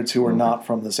Spaniards who were not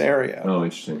from this area. Oh,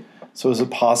 interesting. So is it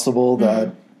possible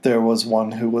that there was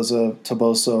one who was a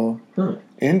Toboso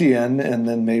Indian, and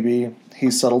then maybe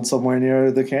he settled somewhere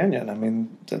near the canyon? I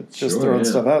mean, just throwing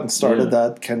stuff out and started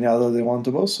that Cañada de Juan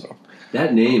Toboso.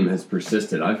 That name has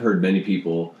persisted. I've heard many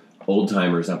people,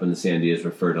 old-timers up in the Sandias,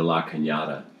 refer to La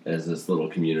Cañada as this little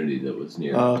community that was near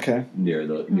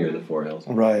the Forehills.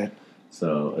 Right.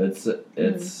 So it's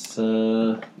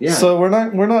yeah. So we're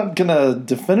not gonna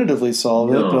definitively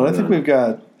solve it, but I think we've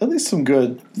got at least some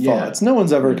good thoughts. No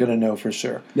one's ever gonna know for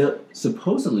sure. Now,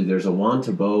 supposedly there's a Juan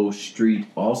Tabo street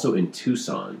also in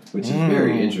Tucson, which is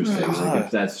very interesting. Like,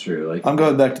 if that's true, like I'm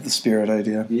going back to the spirit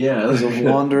idea. Yeah, there's a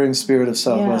wandering spirit of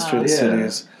southwestern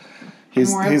cities. He's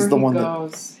the one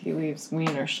he leaves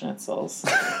Wiener Schnitzels.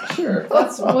 Sure.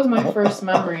 That was my first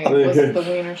memory, was the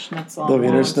Wiener Schnitzel. The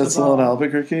Wiener Schnitzel in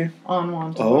Albuquerque? On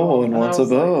Juan Tabo. Oh, in Juan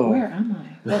Tabo. Like, where am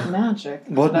I? What magic?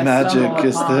 What magic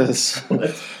is this?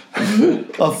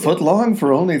 A foot long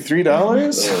for only $3?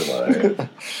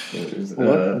 Oh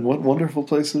my. What wonderful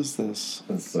place is this?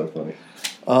 That's so funny.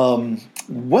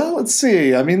 Well, let's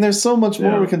see. I mean, there's so much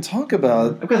more we can talk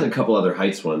about. I've got a couple other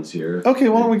Heights ones here. Okay,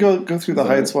 why don't we go through the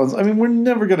Heights ones? I mean, we're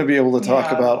never going to be able to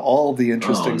talk about all the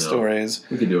interesting stories.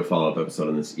 We could do a follow-up episode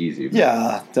on this easy.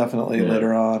 Yeah, definitely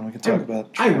later on. We can talk about...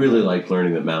 I really like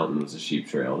learning that Mountain was a sheep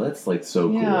trail. That's like so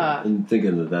cool. And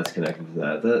thinking that that's connected to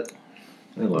that.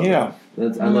 I love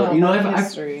that. I love,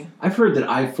 I've heard that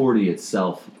I-40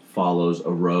 itself follows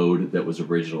a road that was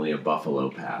originally a buffalo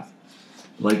path.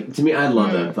 Like, to me, I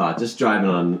love that thought. Just driving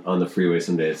on the freeway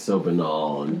someday, it's so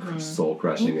banal and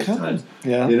soul-crushing at times.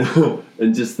 Yeah. You know?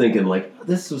 And just thinking, like,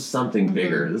 this was something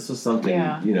bigger. This was something,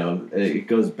 it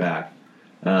goes back.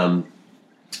 What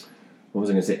was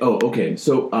I going to say? Oh, okay.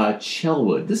 So,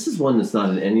 Chelwood. This is one that's not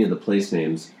in any of the place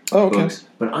names books,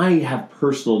 but I have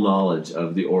personal knowledge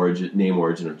of the name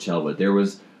origin of Chelwood. There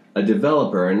was a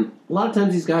developer, and a lot of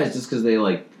times these guys, just because they,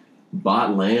 like,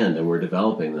 bought land and were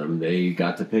developing them, they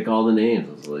got to pick all the names.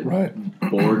 It was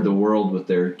like bored the world with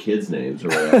their kids' names or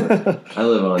whatever. I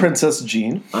live on Princess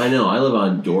Jean. I know. I live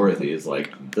on Dorothy. It's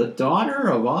like the daughter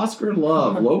of Oscar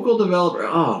Love, local developer.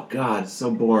 Oh God, it's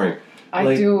so boring. I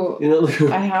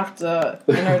have to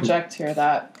interject here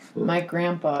that my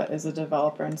grandpa is a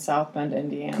developer in South Bend,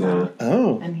 Indiana.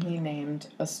 Oh. And he named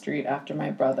a street after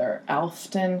my brother,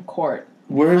 Alfton Court.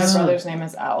 My brother's name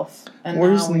is Alf. And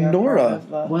where's Nora?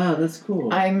 Wow, that's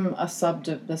cool. I'm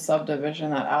the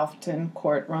subdivision that Alfton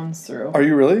Court runs through. Are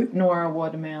you really?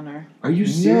 Norwood Manor. Are you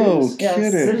serious? No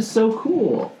kidding. That is so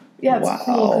cool. Yeah, it's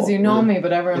cool because you know me,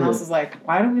 but everyone else is like,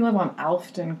 why don't we live on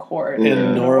Alfton Court?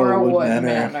 In Norwood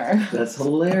Manor. That's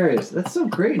hilarious. That's so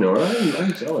great, Nora.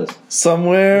 I'm jealous.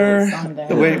 Somewhere.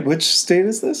 Wait, which state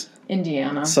is this?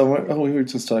 Indiana. Somewhere. Oh, we were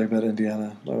just talking about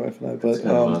Indiana, my wife and I. But that's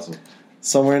kind of awesome.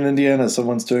 Somewhere in Indiana,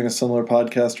 someone's doing a similar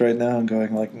podcast right now and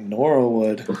going like,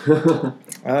 Norwood.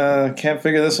 Can't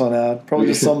figure this one out. Probably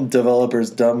just some developer's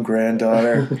dumb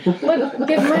granddaughter. But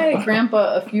give my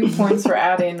grandpa a few points for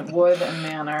adding wood and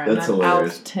manor. That's and then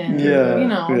hilarious.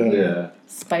 Alfton.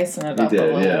 Spicing it up a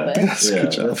little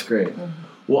bit. That's great.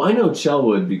 Well, I know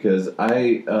Chelwood because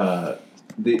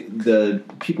the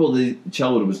people that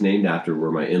Chelwood was named after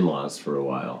were my in-laws for a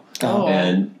while. Oh.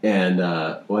 And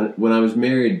when I was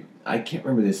married, I can't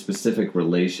remember the specific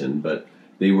relation, but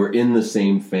they were in the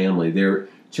same family.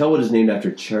 Chelwood is named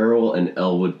after Cheryl and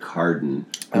Elwood Carden,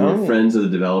 who were friends of the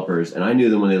developers, and I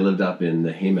knew them when they lived up in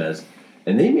the Jemez.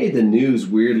 and they made the news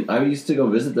weird. I used to go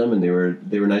visit them, and they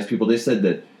were nice people. They said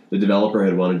that the developer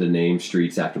had wanted to name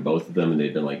streets after both of them, and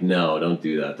they'd been like, no, don't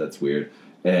do that. That's weird.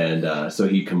 And so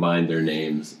he combined their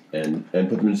names and put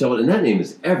them in Chelwood. And that name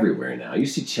is everywhere now. You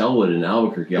see Chelwood and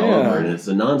Albuquerque all over, and it's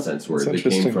a nonsense word that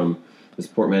came from this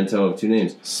portmanteau of two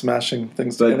names. Smashing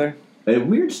things together. A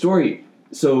weird story.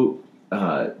 So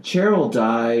Cheryl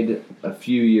died a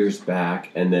few years back,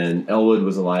 and then Elwood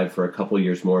was alive for a couple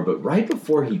years more. But right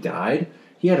before he died,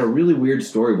 he had a really weird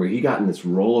story where he got in this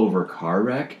rollover car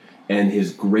wreck, and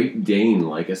his Great Dane,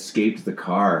 escaped the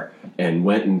car and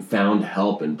went and found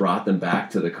help and brought them back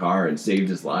to the car and saved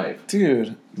his life.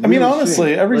 Dude. I mean,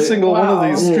 honestly, every single one of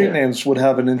these street names would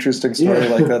have an interesting story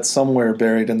like that somewhere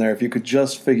buried in there if you could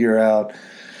just figure out,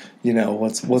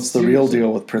 what's the real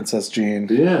deal with Princess Jean.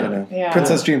 Yeah.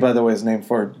 Princess Jean, by the way, is named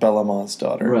for Bellamant's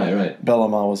daughter. Right.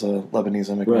 Bellamant was a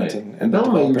Lebanese immigrant. Right. And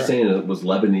Bellamant, you were saying, was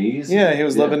Lebanese? Yeah, he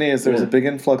was Lebanese. There was a big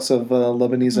influx of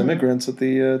Lebanese immigrants at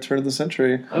the turn of the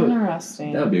century.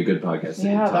 Interesting. That would be a good podcast.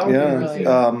 Yeah, that would be really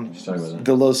good.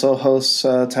 The Los Ojos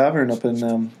Tavern up in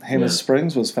Jemez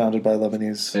Springs was founded by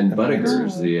Lebanese. And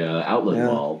Buttiger's, the outlet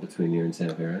mall between here and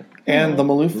Santa Fe, right? And the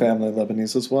Maloof family,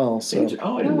 Lebanese as well. So. I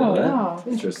didn't know that. Wow.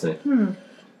 Interesting.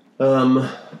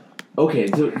 Okay,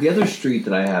 so the other street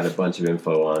that I had a bunch of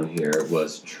info on here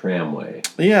was Tramway.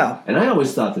 Yeah. And I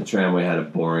always thought the Tramway had a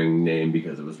boring name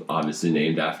because it was obviously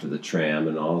named after the tram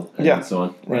and so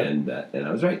on. Right. And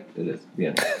I was right. It is.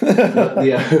 Good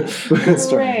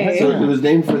story. So it was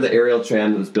named for the aerial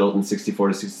tram that was built in 64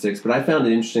 to 66, but I found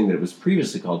it interesting that it was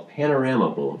previously called Panorama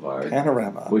Boulevard.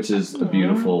 Panorama. Which is a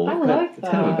beautiful, it's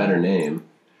kind of a better name.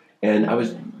 And I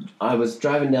was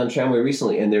driving down Tramway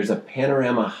recently, and there's a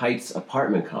Panorama Heights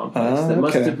apartment complex that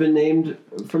must have been named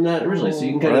from that originally. So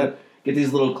you can kind of get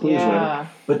these little clues. Whatever.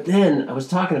 But then I was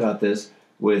talking about this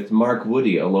with Mark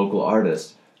Woody, a local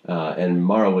artist, and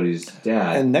Mara Woody's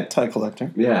dad. And necktie collector.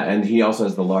 Yeah, and he also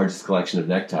has the largest collection of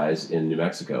neckties in New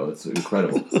Mexico. It's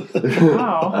incredible.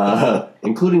 Wow.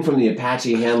 Including from the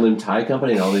Apache Handloom Tie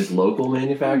Company and all these local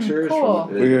manufacturers. Cool.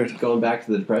 Weird. Going back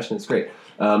to the Depression, it's great.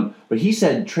 But he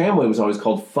said Tramway was always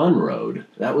called Fun Road.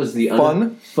 That was the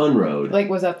Fun Road.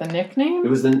 Was that the nickname?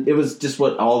 It was just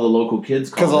what all the local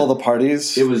kids called it. Because all the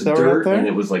parties. It was dirt, and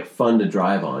it was fun to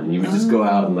drive on. You would just go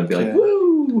out and be like,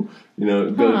 woo!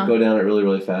 Go down it really,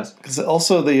 really fast. Because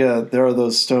also there are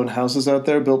those stone houses out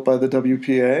there built by the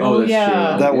WPA. Oh, that's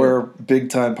true. That were big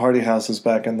time party houses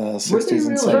back in the 60s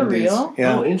and 70s. For real?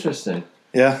 Yeah. Oh, interesting.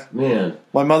 Yeah. Man.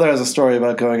 My mother has a story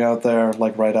about going out there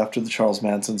right after the Charles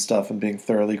Manson stuff and being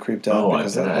thoroughly creeped out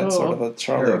because it had sort of a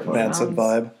Charlie Manson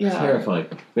vibe. Yeah. Terrifying.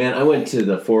 Man, I went to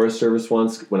the Forest Service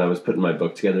once when I was putting my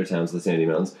book together, Towns of the Sandy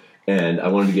Mountains, and I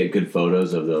wanted to get good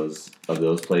photos of those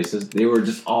places. They were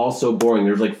just all so boring.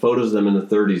 There was photos of them in the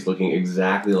 30s looking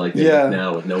exactly like they look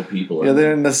now with no people. Yeah, they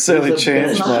didn't necessarily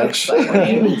change much. I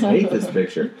can't even take this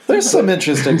picture. There's some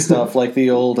interesting stuff like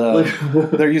the old.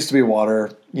 There used to be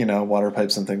water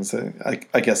pipes and things.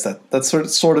 I guess that's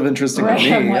sort of interesting to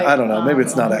me. I don't know. Maybe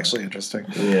it's not actually interesting.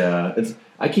 Yeah,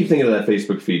 I keep thinking of that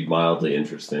Facebook feed mildly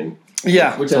interesting.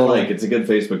 Yeah, which totally. I like. It's a good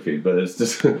Facebook feed, but it's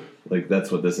just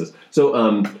that's what this is.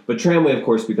 So, but Tramway, of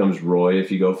course, becomes Roy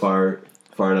if you go far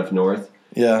enough north.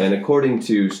 Yeah. And according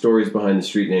to Stories Behind the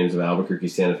Street Names of Albuquerque,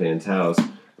 Santa Fe, and Taos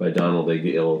by Donald A.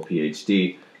 Gill,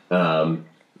 Ph.D.,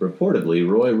 reportedly,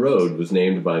 Roy Road was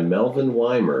named by Melvin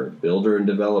Weimer, builder and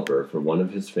developer, for one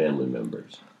of his family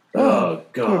members. Oh,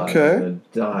 God. Okay. I'm going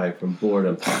to die from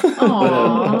boredom.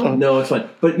 But, no, it's fine.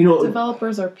 But,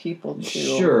 developers are people, too.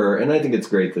 Sure, and I think it's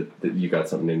great that you got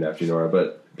something named after you, Nora,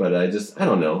 but I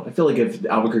don't know. I feel like if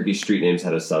Albuquerque street names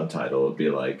had a subtitle, it would be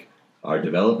like, our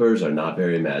developers are not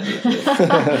very imaginative.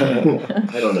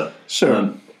 I don't know.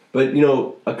 Sure. But,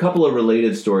 a couple of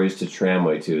related stories to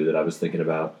Tramway, too, that I was thinking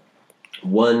about.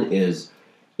 One is,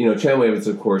 Tramway was,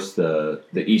 of course, the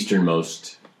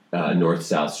easternmost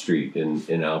north-south street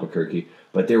in Albuquerque.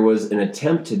 But there was an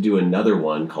attempt to do another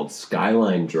one called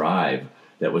Skyline Drive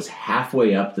that was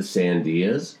halfway up the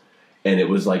Sandias. And it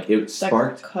was it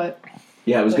sparked... cut.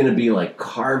 Yeah, it was going to be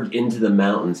carved into the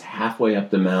mountains, halfway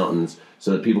up the mountains, so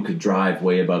that people could drive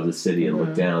way above the city and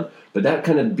look down. But that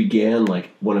kind of began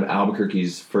one of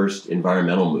Albuquerque's first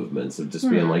environmental movements of just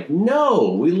being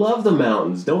no, we love the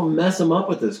mountains. Don't mess them up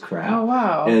with this crap. Oh,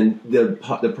 wow. And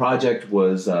the project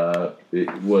was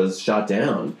shot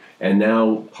down. And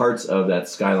now parts of that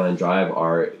Skyline Drive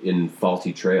are in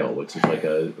Faulty Trail, which is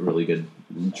a really good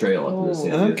trail up in the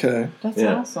Sandia. Okay. That's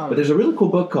awesome. But there's a really cool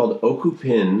book called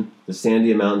Okupin, The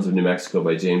Sandia Mountains of New Mexico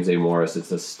by James A. Morris.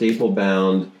 It's a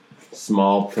staple-bound,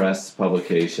 small press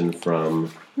publication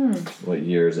from, what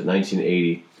year is it,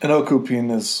 1980. And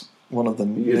Okupin is one of the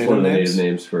native one of the native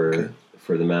names for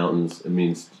the mountains. It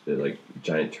means like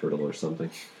giant turtle or something.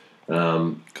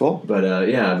 Cool. But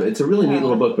it's a really neat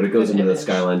little book. But it goes into the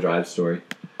Skyline Drive story,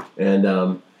 and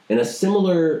a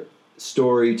similar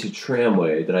story to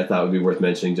Tramway that I thought would be worth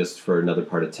mentioning just for another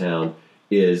part of town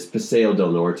is Paseo del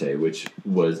Norte, which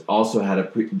was also had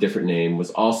a different name,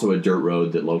 was also a dirt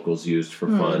road that locals used for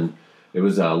fun. It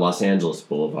was Los Angeles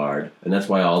Boulevard, and that's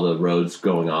why all the roads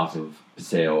going off of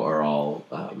Paseo are all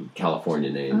California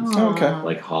names. Oh, okay.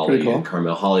 Like Holly and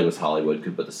Carmel. Holly was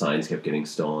Hollywood, but the signs kept getting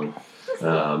stolen.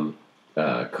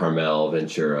 Carmel,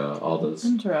 Ventura, all those.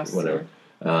 Interesting. Whatever.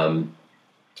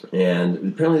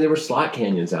 And apparently there were slot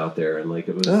canyons out there, and like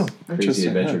it was crazy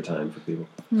adventure time for people.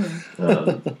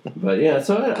 But yeah,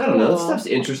 so I don't know. This stuff's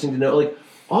interesting to know. Like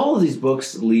all of these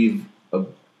books leave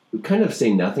kind of say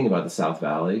nothing about the South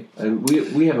Valley, and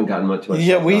we haven't gotten much.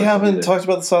 Yeah, we haven't talked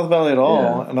about the South Valley at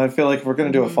all, and I feel like if we're going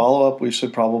to do a follow up, we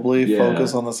should probably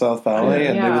focus on the South Valley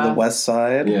and maybe the West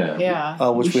Side.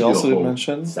 Which we also did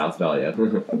mention. South Valley.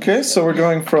 Okay, so we're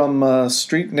going from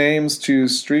street names to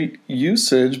street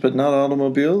usage, but not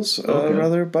automobiles,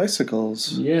 rather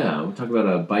bicycles. Yeah, we'll talk about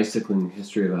a bicycling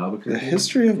history of Albuquerque. The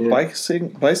history of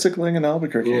bicycling in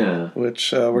Albuquerque,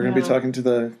 which we're going to be talking to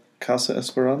the Casa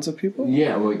Esperanza people?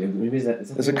 Yeah, well, maybe is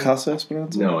it Casa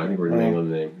Esperanza? No, I think we're naming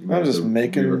the name. I'm just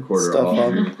making stuff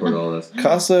on. Record all this.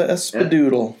 Casa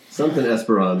Espadoodle. Something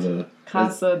Esperanza.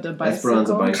 Casa de Bicycle.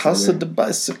 Esperanza Bicycle. Casa de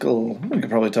Bicycle. We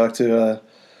could probably talk to.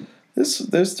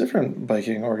 There's different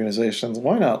biking organizations.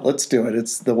 Why not? Let's do it.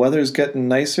 The weather's getting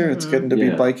nicer. It's getting to be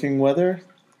biking weather.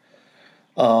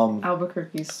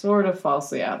 Albuquerque sort of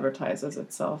falsely advertises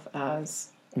itself as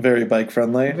very bike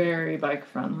friendly. Very bike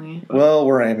friendly. Well,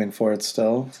 we're aiming for it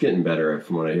still. It's getting better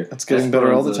from what I hear. It's getting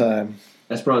better all the time.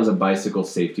 Esperanza Bicycle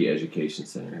Safety Education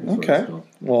Center. Okay.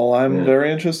 Well, I'm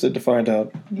very interested to find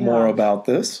out more about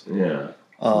this. Yeah.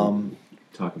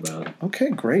 Talk about it. Okay,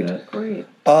 great. Great.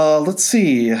 Let's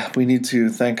see. We need to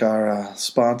thank our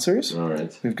sponsors. All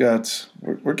right. We've got.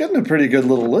 We're getting a pretty good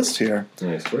little list here.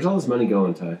 Nice. Where's all this money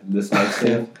going, Ty? This mic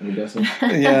stand? I'm guessing.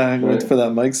 Yeah, I went for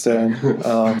that mic stand.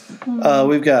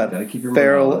 We've got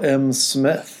Farrell M.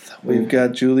 Smith. We've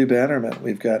got Julie Bannerman.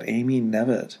 We've got Amy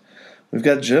Nevitt. We've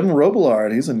got Jim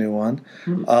Robillard. He's a new one.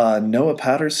 Noah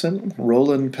Patterson.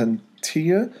 Roland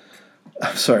Pentilla.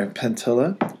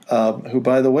 Who,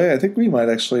 by the way, I think we might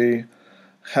actually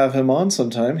have him on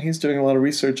sometime. He's doing a lot of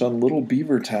research on Little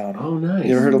Beaver Town. Oh, nice.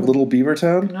 You ever heard of Little Beaver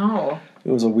Town? No.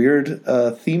 It was a weird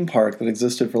theme park that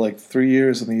existed for like 3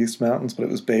 years in the East Mountains, but it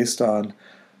was based on,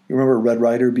 you remember Red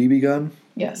Ryder BB gun?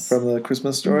 Yes. From the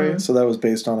Christmas Story? Mm-hmm. So that was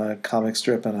based on a comic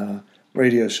strip and a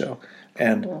radio show.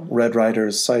 And Red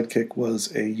Ryder's sidekick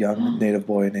was a young native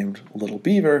boy named Little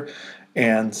Beaver,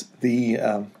 and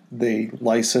they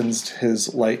licensed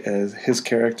his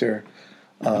character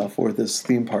for this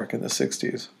theme park in the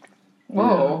 60s.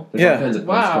 Whoa. There's all kinds of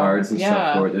postcards and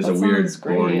stuff for it. There's a weird,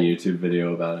 boring YouTube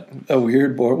video about it. A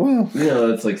weird, boring?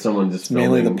 Well, it's like someone just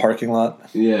filming. Mainly the parking lot.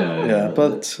 Yeah.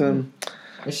 But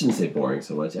I shouldn't say boring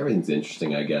so much. Everything's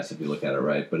interesting, I guess, if you look at it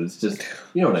right. But it's just,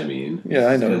 you know what I mean. Yeah,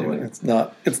 I know. It's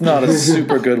not a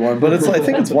super good one, but I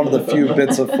think it's one of the few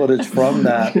bits of footage from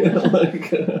that.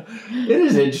 It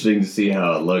is interesting to see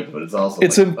how it looked, but it's also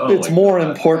it's more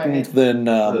important than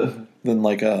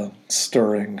like a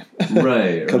stirring,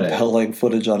 compelling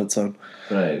footage on its own.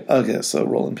 Right. Okay, so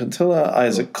Roland Pentilla,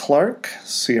 Isaac Clark,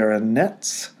 Sierra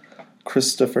Netz,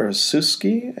 Christopher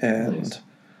Suski, and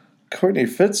Courtney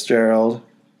Fitzgerald.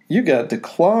 You got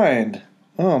declined.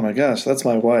 Oh my gosh, that's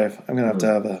my wife. I'm gonna have to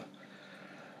have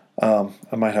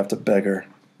I might have to beg her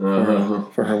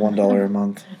for her $1 a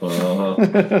month.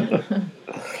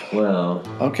 Well.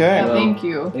 Okay. Yeah, thank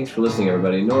you. Thanks for listening,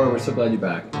 everybody. Nora, we're so glad you're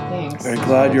back. Thanks. Very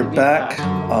glad you're back.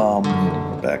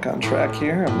 Back on track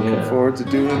here. I'm looking forward to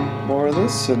doing more of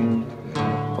this, and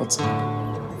let's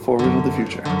forward to the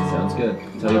future. Sounds good.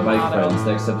 Tell your bike friends.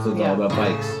 Next episode's all about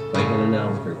bikes. Biking in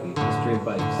Albuquerque. History of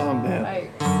bikes. Oh man. Bye.